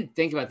I didn't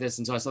think about this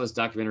until I saw this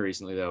documentary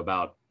recently though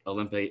about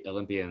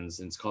Olympians,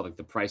 and it's called like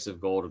The Price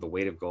of Gold or The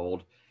Weight of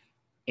Gold.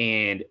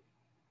 And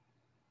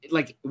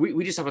like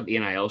we just talk about the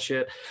NIL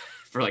shit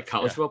for like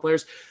college football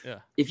players. Yeah.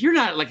 If you're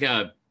not like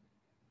I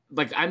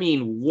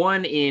mean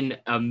 1 in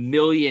a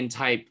million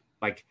type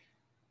like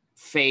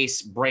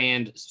face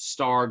brand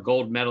star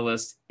gold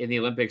medalist in the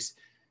Olympics,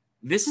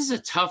 this is a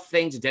tough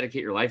thing to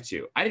dedicate your life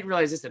to. I didn't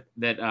realize this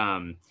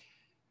that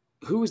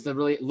who was the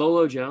really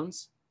Lolo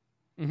Jones?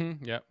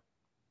 Mm-hmm. Yeah.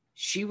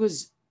 She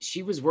was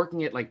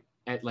working at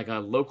a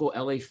local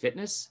LA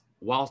fitness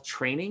while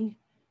training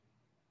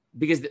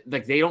because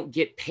like they don't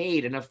get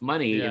paid enough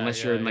money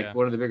unless you're in like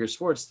one of the bigger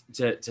sports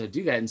to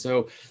do that. And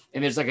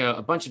there's like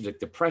a bunch of like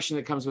depression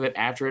that comes with it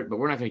after it, but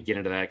we're not going to get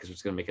into that because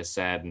it's going to make us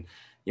sad. And,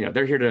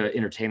 they're here to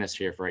entertain us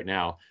here for right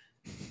now.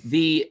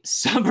 The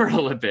Summer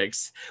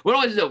Olympics, what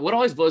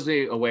always blows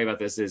me away about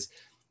this is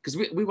because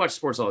we watch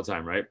sports all the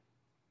time, right?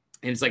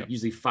 And it's like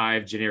usually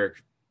 5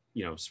 generic,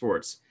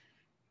 sports.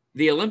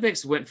 The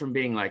Olympics went from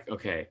being like,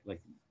 okay,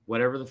 like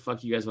whatever the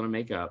fuck you guys want to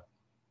make up,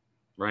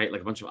 right?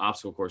 Like a bunch of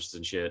obstacle courses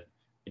and shit.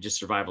 And just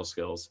survival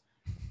skills.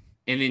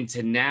 And then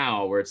to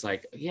now where it's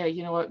like, yeah,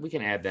 you know what? We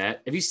can add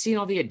that. Have you seen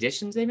all the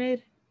additions they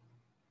made?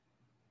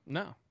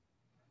 No.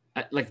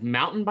 Like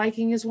mountain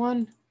biking is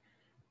one.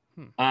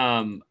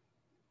 Or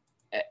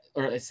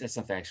that's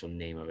not the actual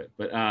name of it.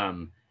 But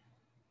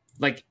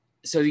like,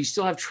 so you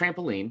still have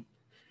trampoline.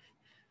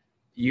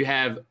 You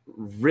have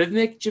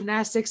rhythmic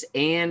gymnastics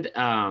and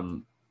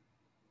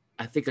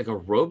I think like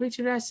aerobic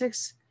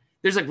gymnastics.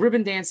 There's like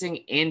ribbon dancing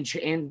and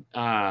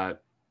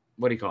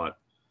what do you call it?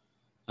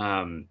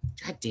 God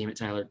damn it,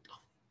 Tyler.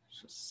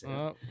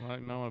 No,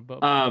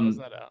 buzz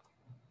that out.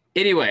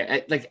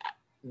 Anyway,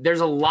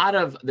 there's a lot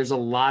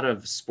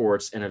of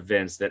sports and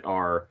events that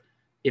are,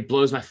 it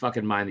blows my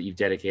fucking mind that you've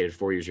dedicated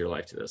 4 years of your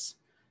life to this.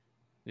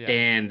 Yeah.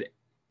 And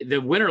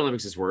the Winter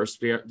Olympics is worse,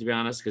 to be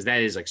honest, because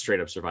that is like straight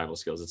up survival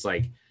skills. It's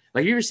like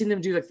you ever seen them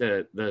do like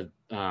the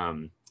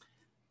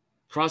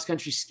cross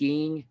country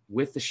skiing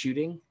with the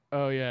shooting?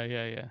 Oh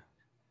yeah.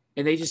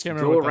 And they just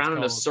go around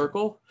in a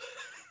circle.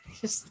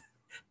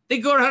 They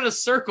go around a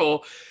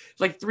circle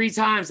like 3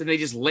 times and they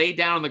just lay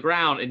down on the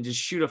ground and just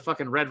shoot a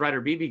fucking Red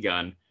Ryder BB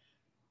gun.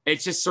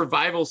 It's just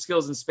survival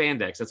skills and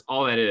spandex. That's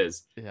all that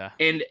is. Yeah.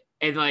 And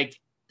like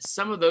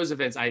some of those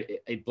events,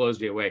 it blows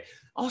me away.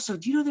 Also,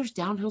 do you know there's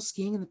downhill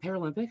skiing in the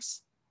Paralympics?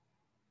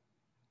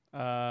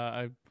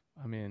 I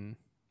mean,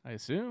 I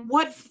assume.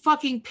 What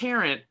fucking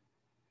parent,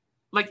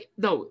 like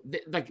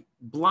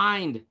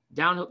blind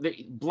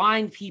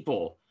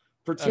people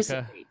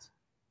participate? Okay.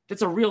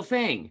 That's a real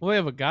thing. Well, they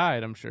have a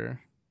guide, I'm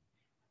sure.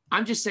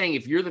 I'm just saying,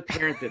 if you're the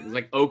parent that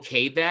like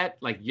okayed that,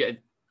 like, yeah,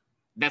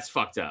 that's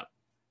fucked up.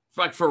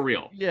 Like for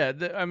real. Yeah,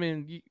 I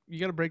mean, you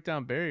got to break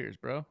down barriers,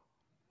 bro.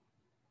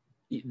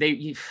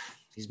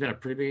 He's been a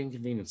pretty big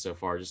inconvenience so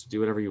far. Just do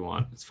whatever you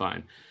want. It's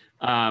fine.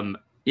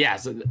 Yeah.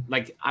 So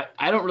like,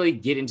 I don't really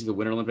get into the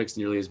Winter Olympics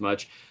nearly as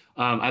much.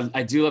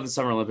 I do love the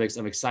Summer Olympics.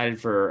 I'm excited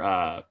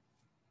for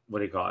what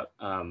do you call it?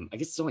 I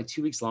guess it's only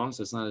 2 weeks long,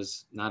 so it's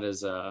not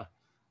as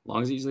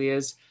long as it usually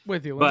is.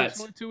 Wait, the Olympics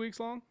only 2 weeks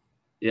long?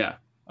 Yeah.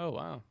 Oh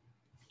wow.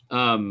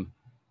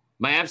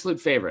 My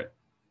absolute favorite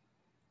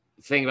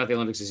thing about the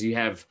Olympics is you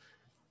have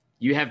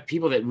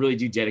people that really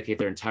do dedicate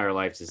their entire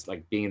life to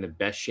like being in the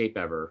best shape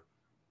ever,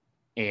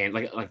 and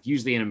like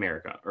usually in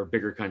America or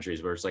bigger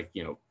countries where it's like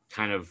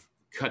kind of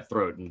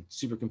cutthroat and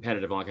super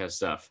competitive and all that kind of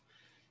stuff.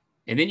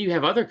 And then you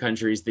have other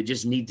countries that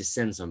just need to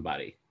send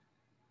somebody.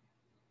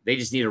 They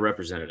just need a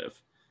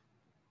representative.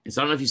 And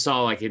so I don't know if you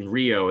saw like in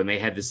Rio, and they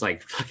had this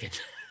like fucking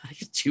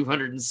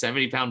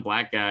 270-pound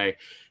black guy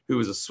who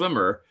was a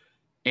swimmer,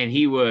 and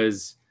he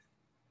was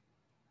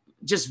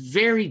just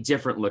very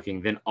different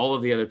looking than all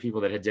of the other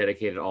people that had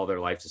dedicated all their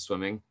life to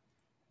swimming.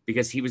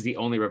 because he was the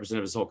only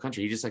representative of his whole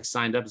country. He just like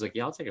signed up. He's like,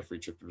 yeah, I'll take a free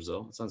trip to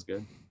Brazil. That sounds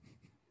good.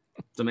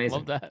 It's amazing.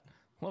 Love that.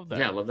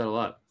 Yeah, I love that a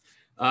lot.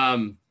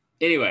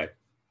 Anyway,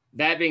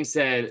 that being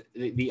said,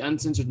 the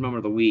uncensored moment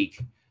of the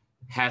week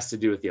has to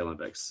do with the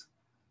Olympics.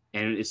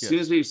 And as soon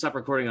as we stopped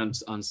recording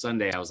on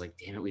Sunday, I was like,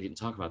 damn it, we didn't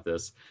talk about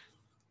this.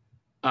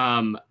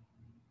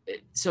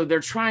 So they're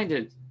trying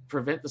to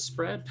prevent the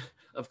spread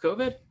of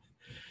COVID.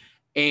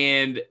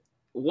 And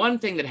one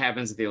thing that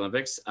happens at the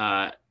Olympics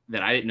that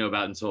I didn't know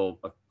about until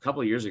a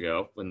couple of years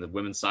ago when the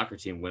women's soccer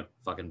team went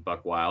fucking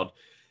buck wild.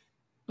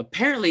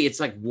 Apparently it's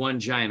like one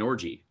giant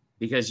orgy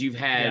because you've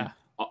had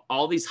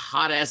all these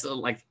hot ass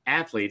like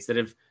athletes that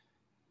have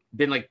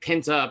been like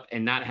pent up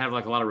and not have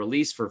like a lot of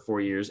release for 4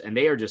 years, and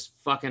they are just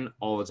fucking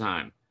all the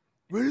time.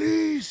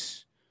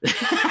 Release.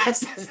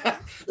 That's not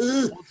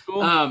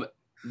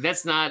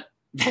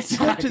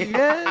to the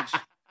edge.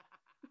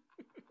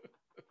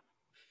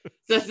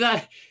 That's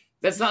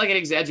not like an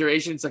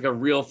exaggeration. It's like a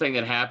real thing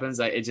that happens.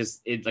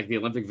 It's like the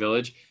Olympic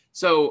Village.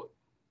 So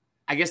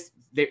I guess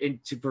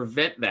to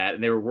prevent that,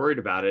 and they were worried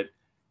about it,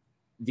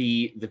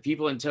 the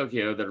people in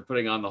Tokyo that are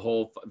putting on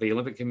the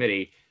Olympic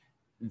Committee,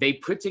 they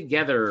put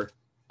together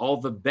all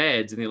the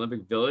beds in the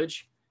Olympic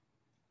Village,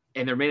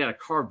 and they're made out of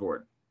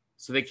cardboard.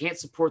 So they can't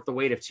support the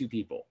weight of 2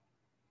 people.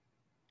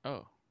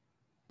 Oh,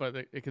 but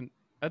it can.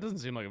 That doesn't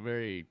seem like a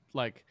very,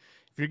 like,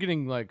 if you're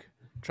getting like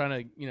trying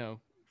to,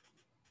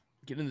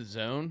 get in the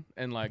zone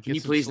and like. Can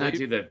you please not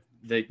do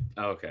the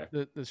okay.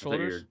 The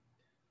shoulders.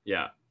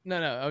 Yeah.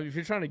 No. If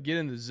you're trying to get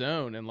in the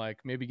zone and like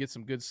maybe get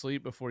some good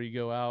sleep before you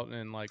go out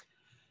and like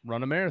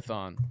run a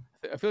marathon,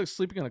 I feel like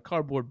sleeping in a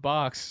cardboard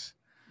box.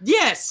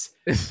 Yes.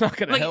 It's not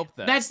going to help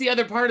that. That's the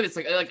other part of it. It's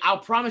like I'll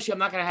promise you I'm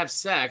not going to have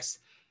sex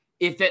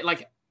if that,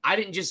 like, I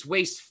didn't just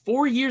waste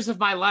 4 years of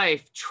my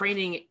life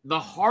training the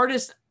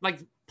hardest,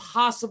 like,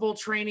 possible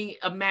training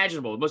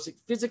imaginable, the most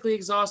physically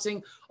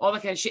exhausting, all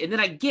that kind of shit. And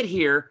then I get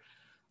here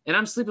and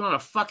I'm sleeping on a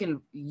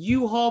fucking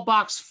U-Haul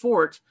box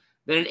fort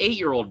that an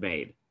 8-year-old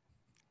made.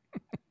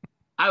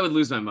 I would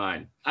lose my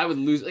mind. I would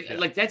lose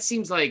like that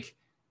seems like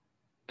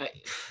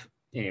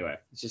anyway,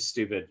 it's just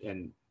stupid,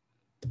 and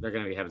they're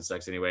going to be having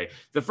sex anyway.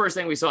 The first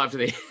thing we saw after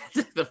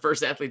the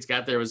first athletes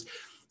got there was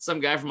some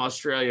guy from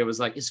Australia was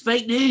like, it's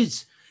fake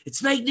news. It's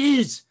fake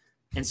news.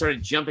 And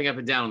started jumping up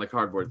and down on the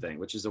cardboard thing,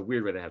 which is a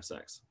weird way to have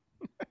sex.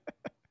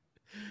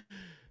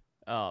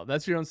 Oh,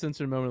 that's your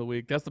uncensored moment of the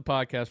week. That's the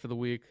podcast for the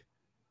week.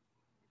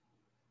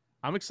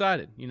 I'm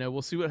excited.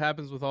 We'll see what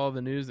happens with all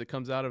the news that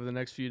comes out over the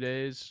next few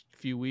days,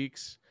 few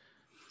weeks.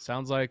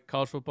 Sounds like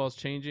college football is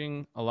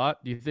changing a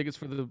lot. Do you think it's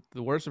for the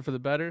worse or for the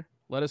better?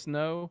 Let us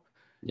know.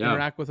 Yeah.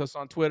 Interact with us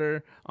on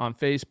Twitter, on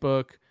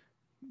Facebook.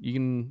 You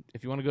can,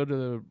 if you want to go to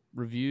the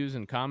reviews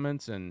and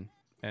comments and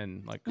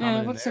like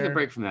comment. Let's take a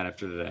break from that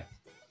after today.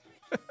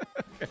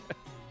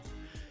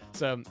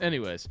 So,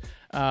 anyways,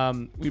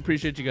 we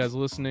appreciate you guys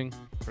listening.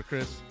 For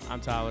Chris,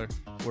 I'm Tyler.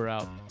 We're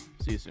out.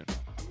 See you soon.